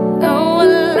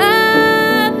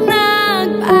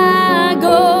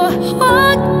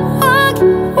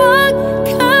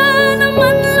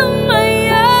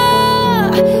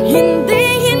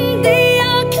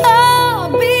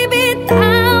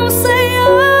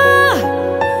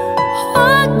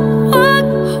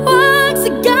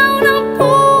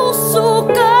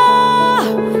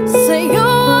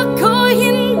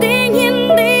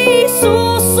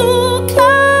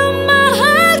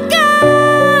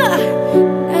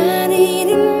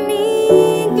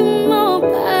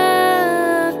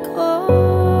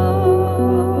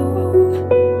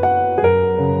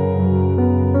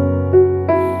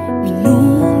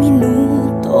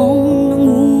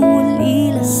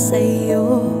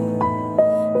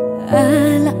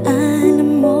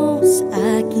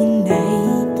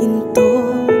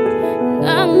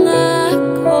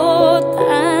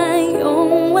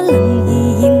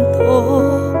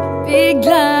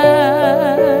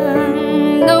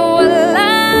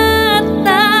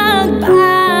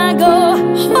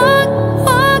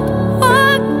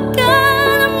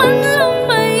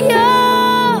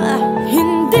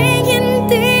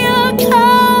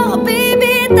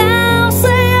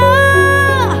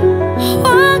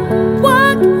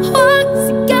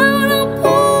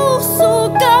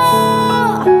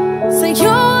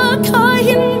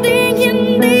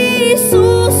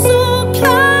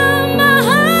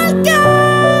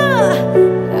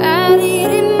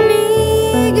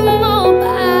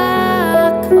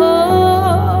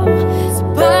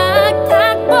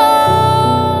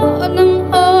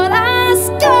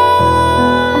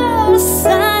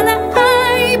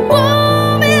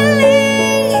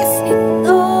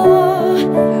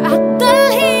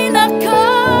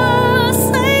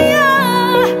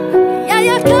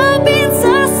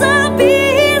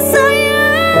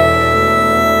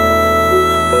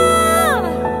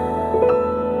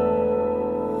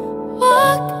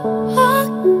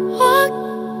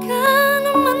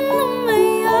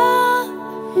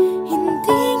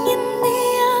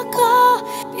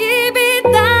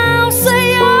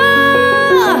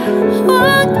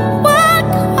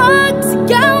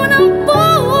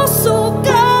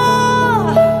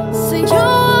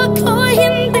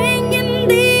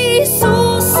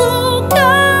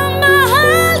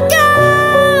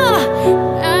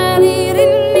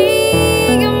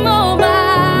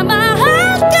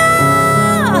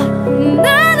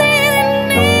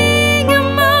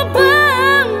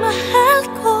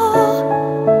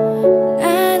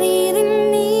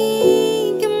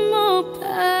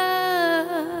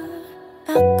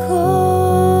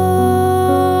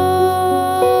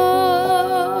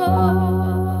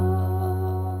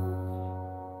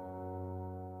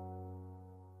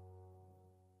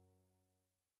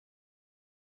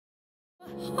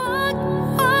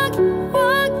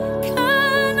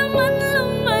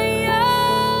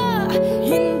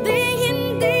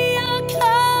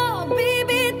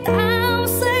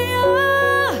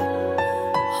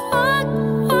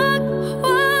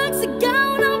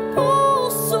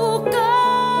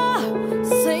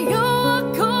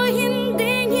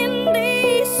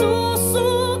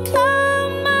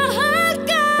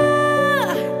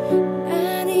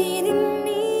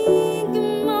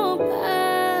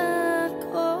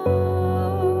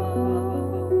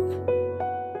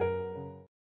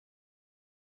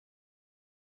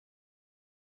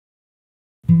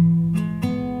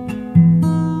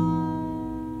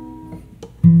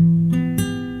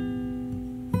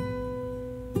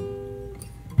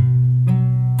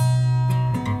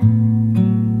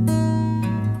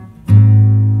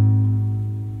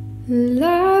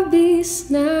labis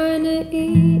na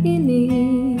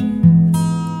naiinip,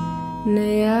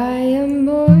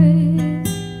 nayayamot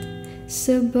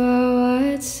sa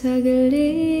bawat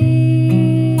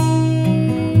saglit.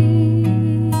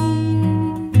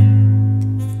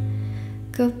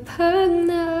 Kapag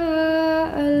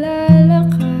naaalala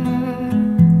ka,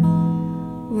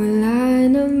 wala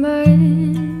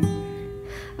naman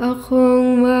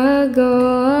akong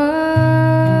magawa.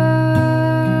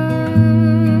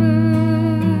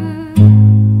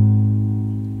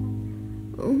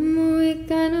 Umuwi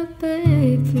ka na,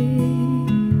 baby.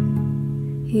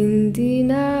 Hindi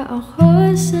na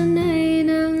ako sanay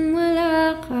nang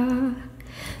wala ka.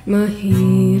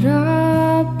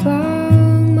 Mahirap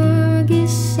pang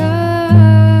mag-isa,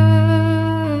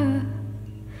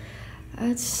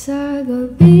 at sa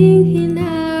gabing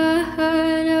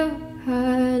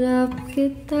hinahanap-hanap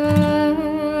kita.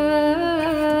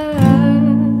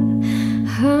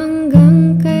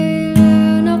 Hanggang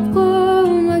kailan ako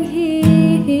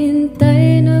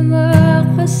maghihintay na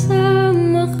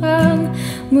makasama kang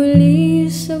muli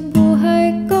sa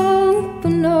buhay kong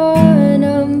puno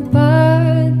ng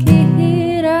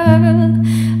paghihirap,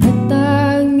 at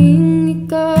tanging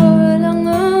ikaw lang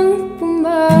ang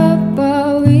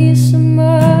pumapawi sa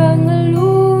mga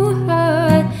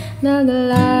luha,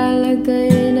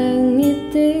 naglalagay ng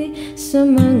ngiti sa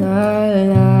mga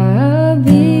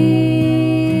labi.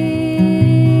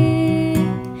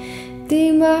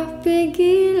 Di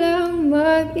mapigilang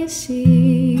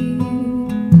mag-isip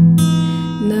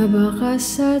na baka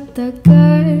sa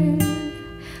tagal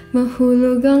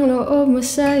mahulog ang loob mo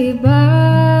sa iba.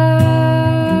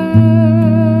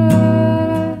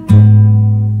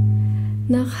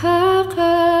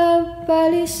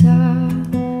 Nakakabalisa,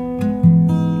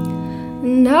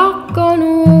 knock on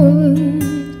wood,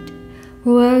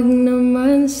 wag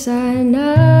naman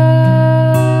sana.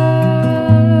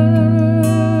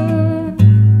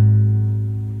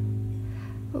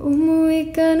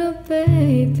 Umuwi ka na,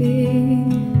 baby.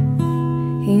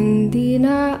 Hindi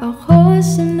na ako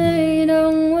sanay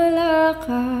nang wala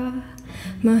ka.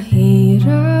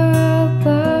 Mahirap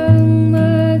ang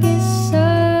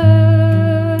mag-isa,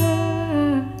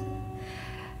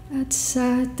 at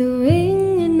sa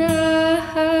tuwing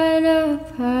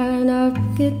hinahanap-hanap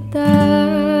kita,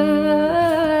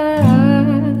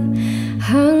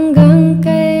 hanggang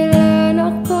kailan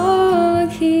ako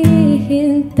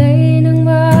maghihintay nang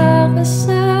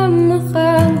makasama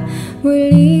kang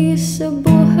muli sa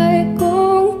buhay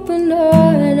kong puno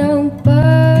ng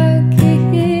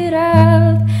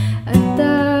paghihirap, at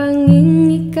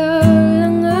tanging ikaw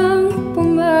lang ang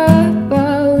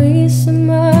pumapawi sa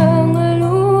mga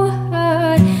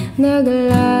luha,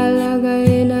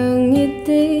 naglalagay ng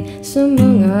ngiti sa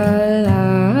mga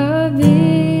labi.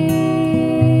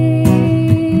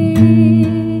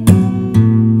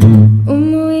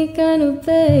 Umuwi ka na,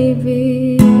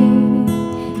 baby.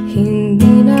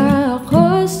 Hindi na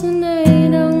ako sanay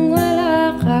nang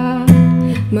wala ka.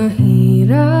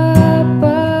 Mahirap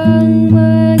ang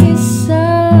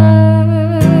mag-isa,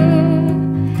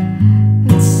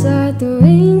 at sa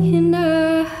tuwing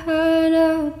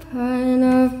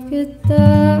hinahanap-hanap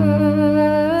kita,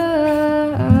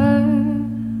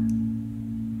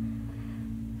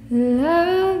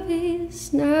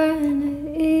 labis na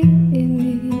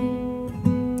naiinip,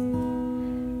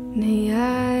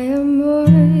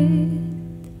 nayayamot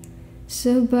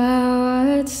sa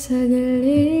bawat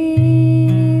saglit.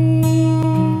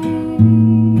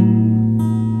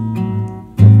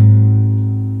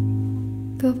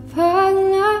 Kapag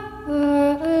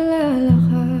naaalala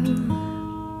ka,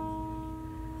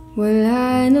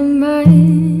 wala naman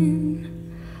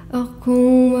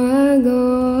akong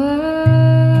magawa.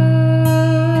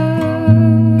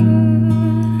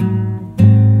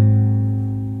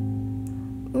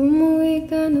 Umuwi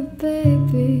ka na,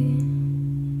 baby.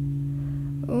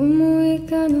 Umuwi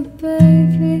ka na,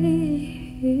 baby.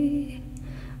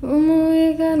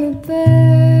 Umuwi ka na,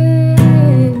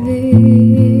 baby.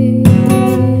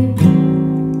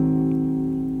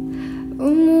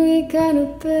 Umuwi ka na,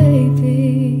 baby.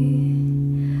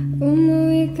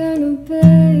 Umuwi ka na,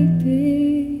 baby.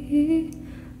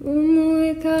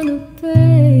 Umuwi ka na,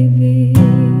 baby.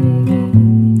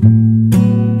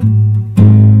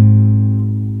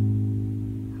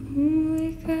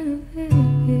 Umuwi ka na,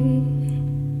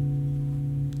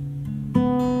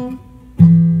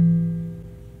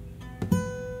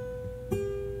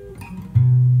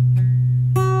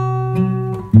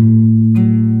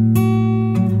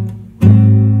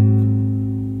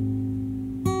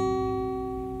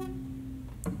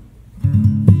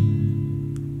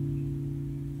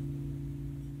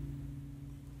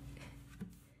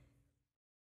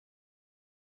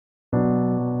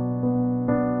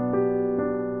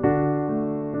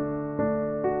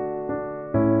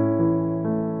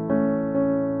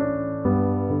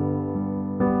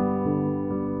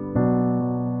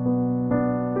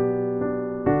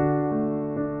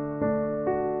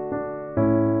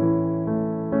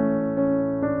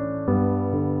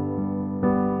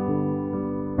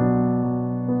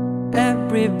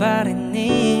 Everybody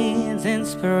needs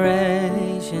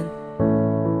inspiration.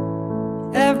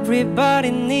 Everybody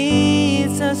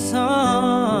needs a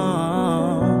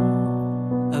song,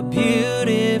 a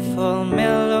beautiful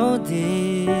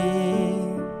melody.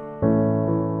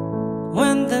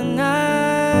 When the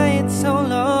night's so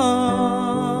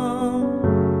long,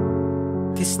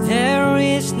 'cause there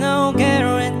is no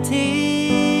guarantee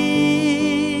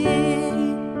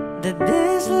that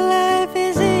this life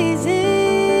is easy.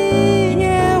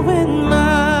 Yeah, when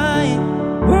my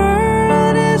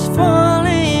world is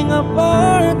falling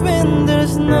apart, when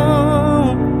there's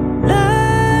no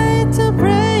light to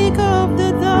break up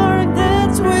the dark,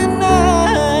 that's when I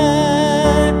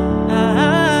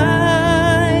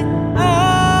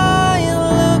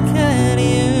look at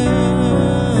you.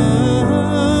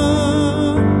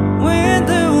 When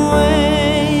the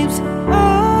waves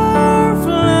are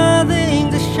flooding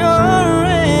the shore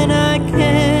and I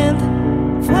can't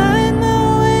find my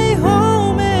way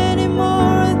home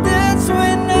anymore, that's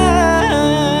when I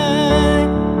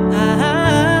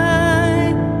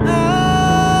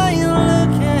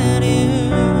look at you.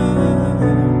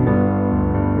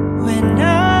 When I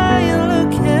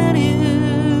look at you,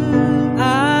 I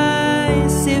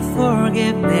see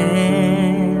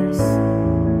forgiveness.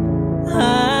 I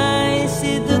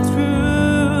see the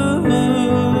truth.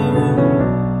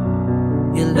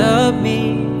 You love me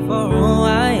for who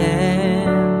I am,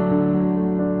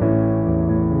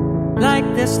 like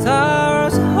the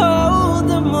stars hold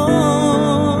the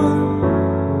moon,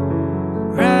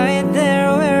 right there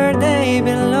where they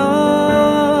belong.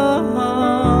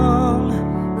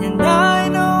 And I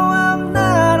know I'm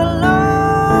not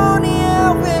alone. Yeah,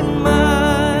 when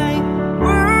my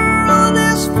world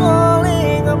is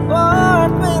falling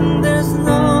apart, when there's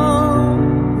no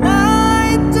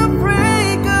light to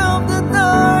break up the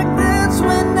dark, that's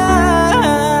when I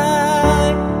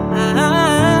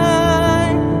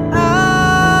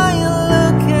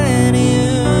look at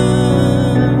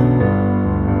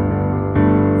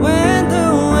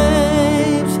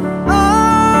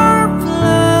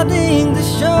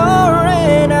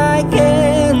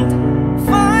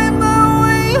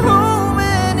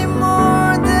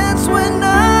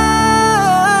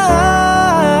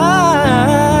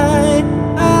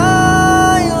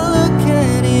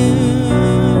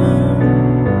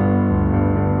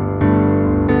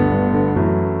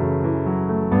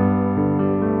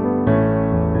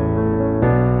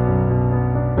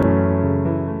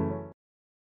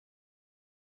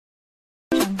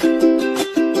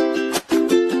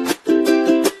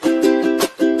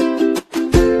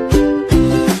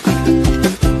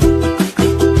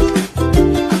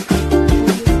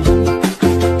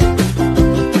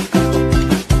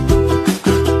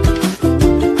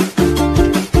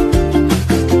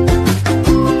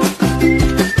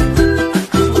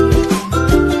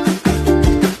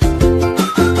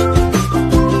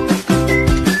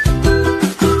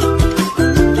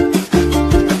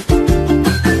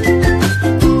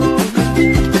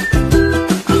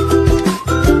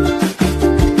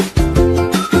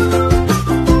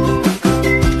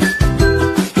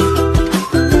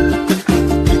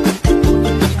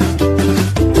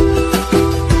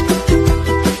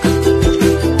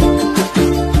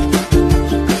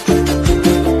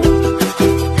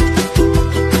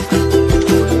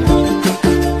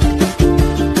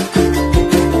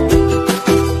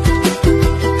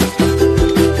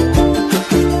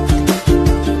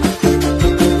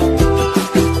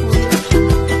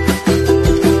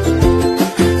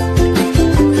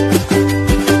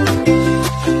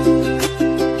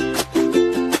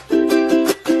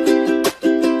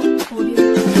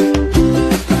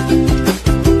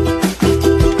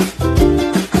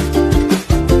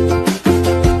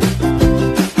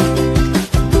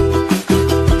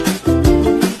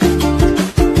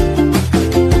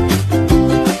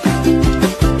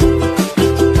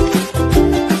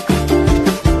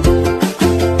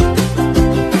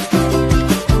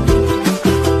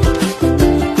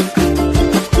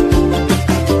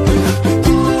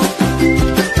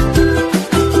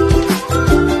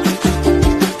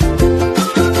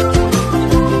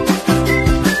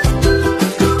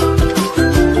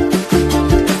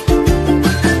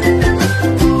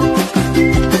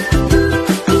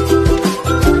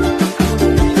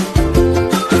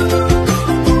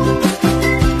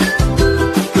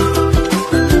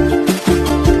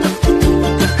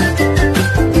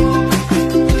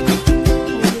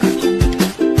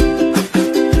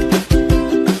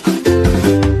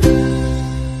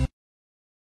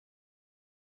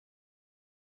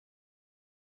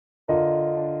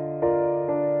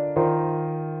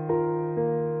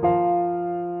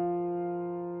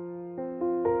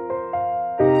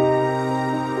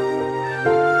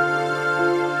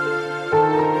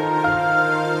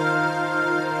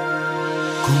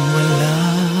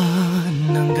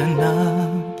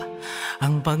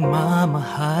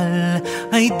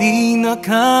ay di na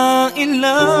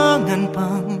kailangan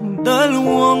pang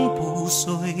dalawang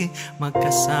puso'y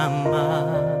magkasama.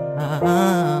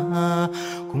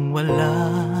 Kung wala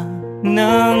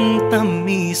ng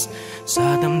tamis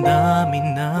sa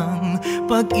damdamin ng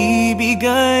pag-ibig,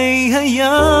 ay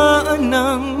hayaan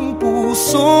ng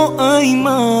puso ay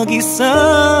mag-isa.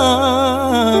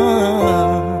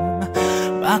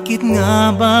 Bakit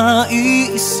nga ba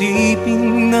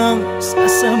iisipin ng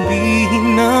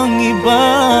sasabihin ng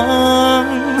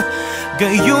ibang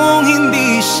gayong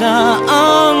hindi siya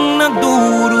ang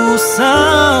nagdurusa?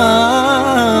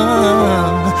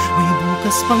 May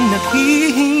bukas pang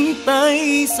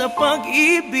naghihintay sa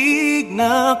pag-ibig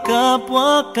na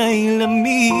kapwa kay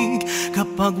lamig.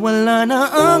 Kapag wala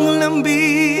na ang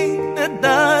lambing na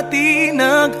dati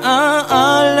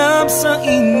nag-aalab sa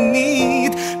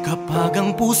init, kapag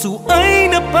ang puso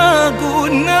ay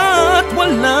napagod na at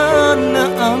wala na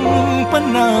ang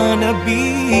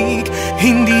pananabik,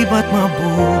 hindi ba't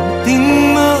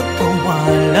mabuting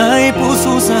magkawalay?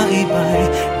 Puso sa iba'y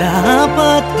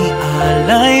dapat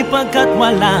ialay, pagkat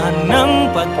wala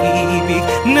ng pag-ibig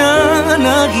na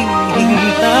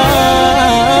naghihintay.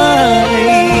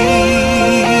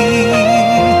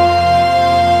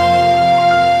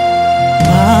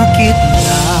 Bakit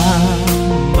lang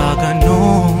ba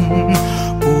ganun?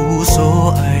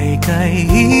 Puso ay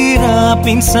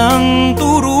kahirapin sang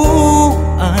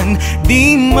turuan,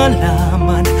 di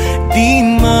malaman, di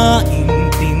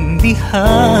maintindihan.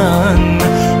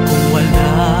 Kung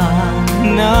wala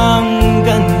nang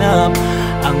ganap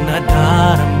ang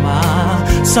nadarama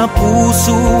sa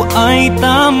puso, ay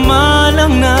tama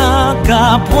lang na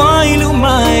kapwa'y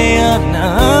lumaya na.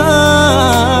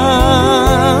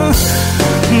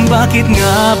 Bakit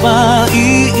nga ba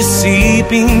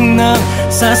iisipin na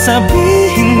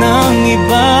sasabihin ng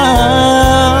iba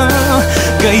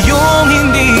gayong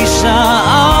hindi siya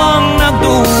ang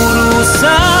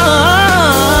nagdurusa?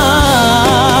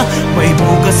 May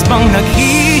bukas pang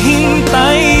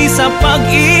naghihintay sa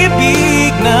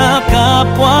pag-ibig na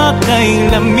kapwa kay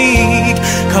lamig.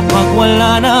 Kapag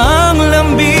wala na ang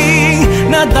lambing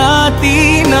na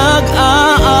dati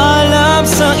nag-aalab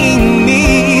sa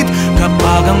init,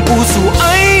 kapag ang puso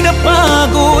ay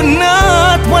napagod na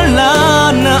at wala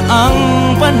na ang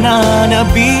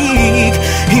pananabik,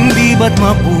 hindi ba't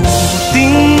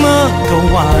mabuting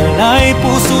magkawalay?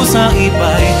 Puso sa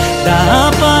iba'y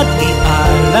dapat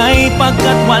ialay,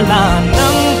 pagkat wala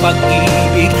ng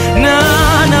pag-ibig na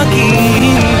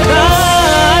naghihintay.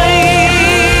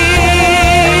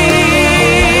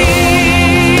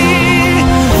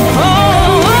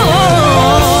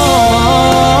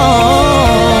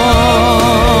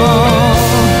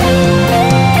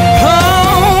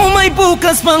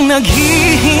 Bukas pang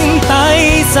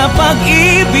naghihintay sa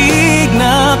pag-ibig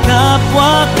na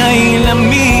kapwa kay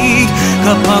lamig.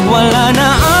 Kapag wala na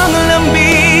ang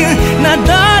lambing na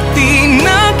dati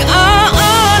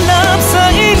nag-aalab sa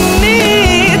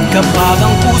init, kapag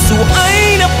ang puso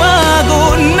ay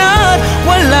napagod na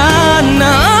wala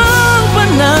na ang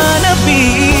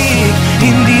pananabik,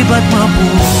 hindi ba't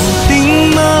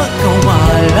mabuting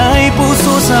magkawalay?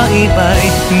 Puso sa iba'y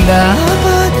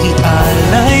dapat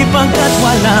ialay, pagkat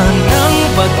wala ng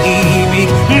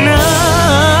pag-ibig na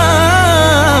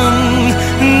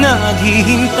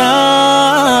naghihintay.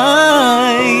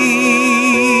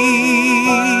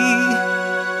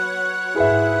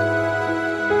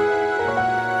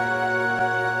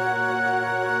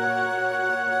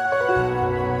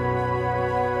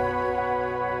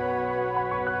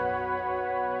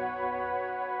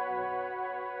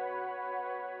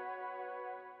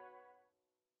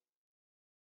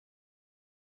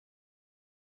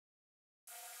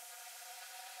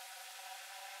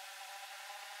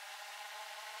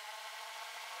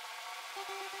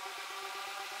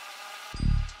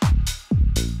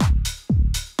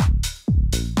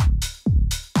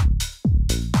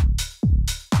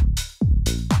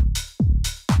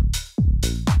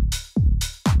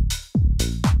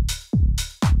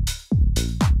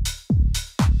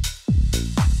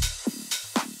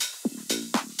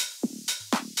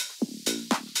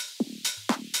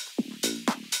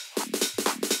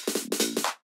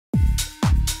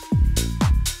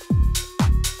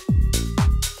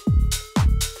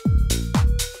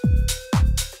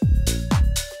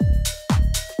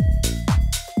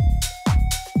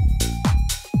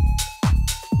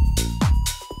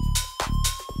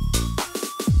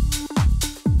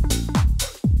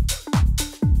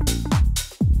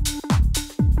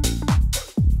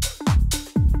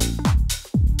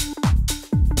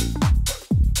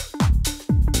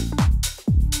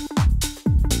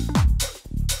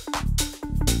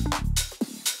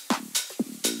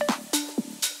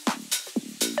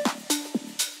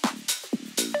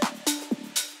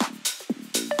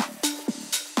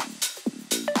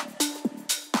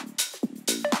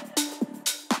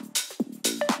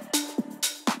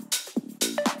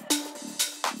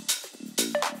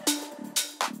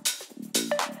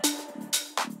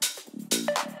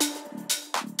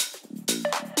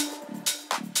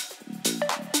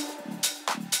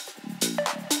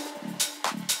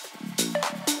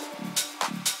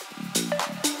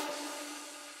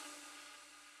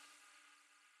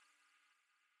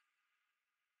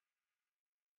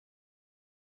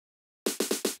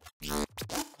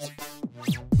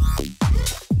 Thank you.